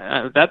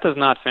that does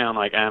not sound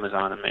like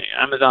Amazon to me.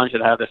 Amazon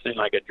should have this thing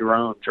like a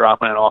drone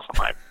dropping it off on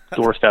my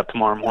doorstep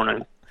tomorrow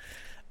morning.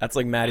 That's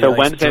like Matty So likes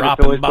Wednesday, the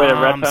dropping Phillies play the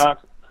Red bombs.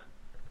 Sox.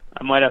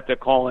 I might have to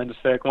call in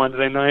sick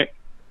Wednesday night.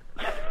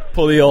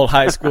 Pull the old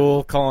high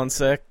school, calling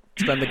sick,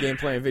 spend the game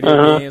playing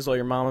video games while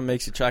your mama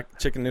makes you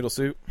chicken noodle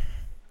soup.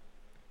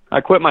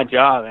 I quit my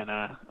job in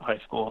high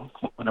school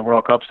when the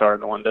World Cup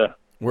started one day.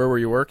 Where were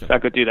you working? So I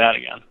could do that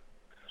again.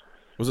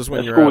 Was this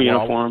when A you were school at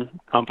uniform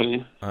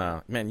company.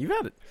 Man, you've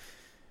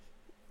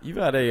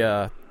had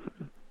a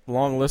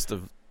long list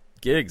of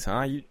gigs,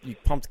 huh? You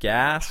pumped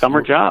gas.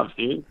 Summer jobs,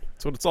 dude.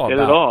 That's what it's all Did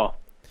about. it all.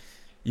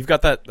 You've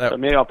got that So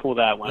maybe I'll pull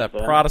that Wednesday.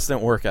 that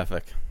Protestant work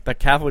ethic, that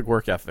Catholic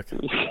work ethic. All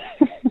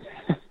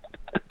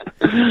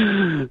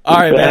right,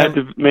 I man. had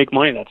to make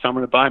money that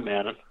summer to buy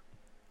Manning.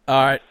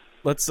 All right,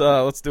 let's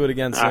do it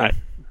again soon. All right.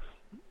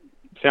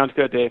 Sounds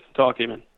good, Dave. Talk to you, man.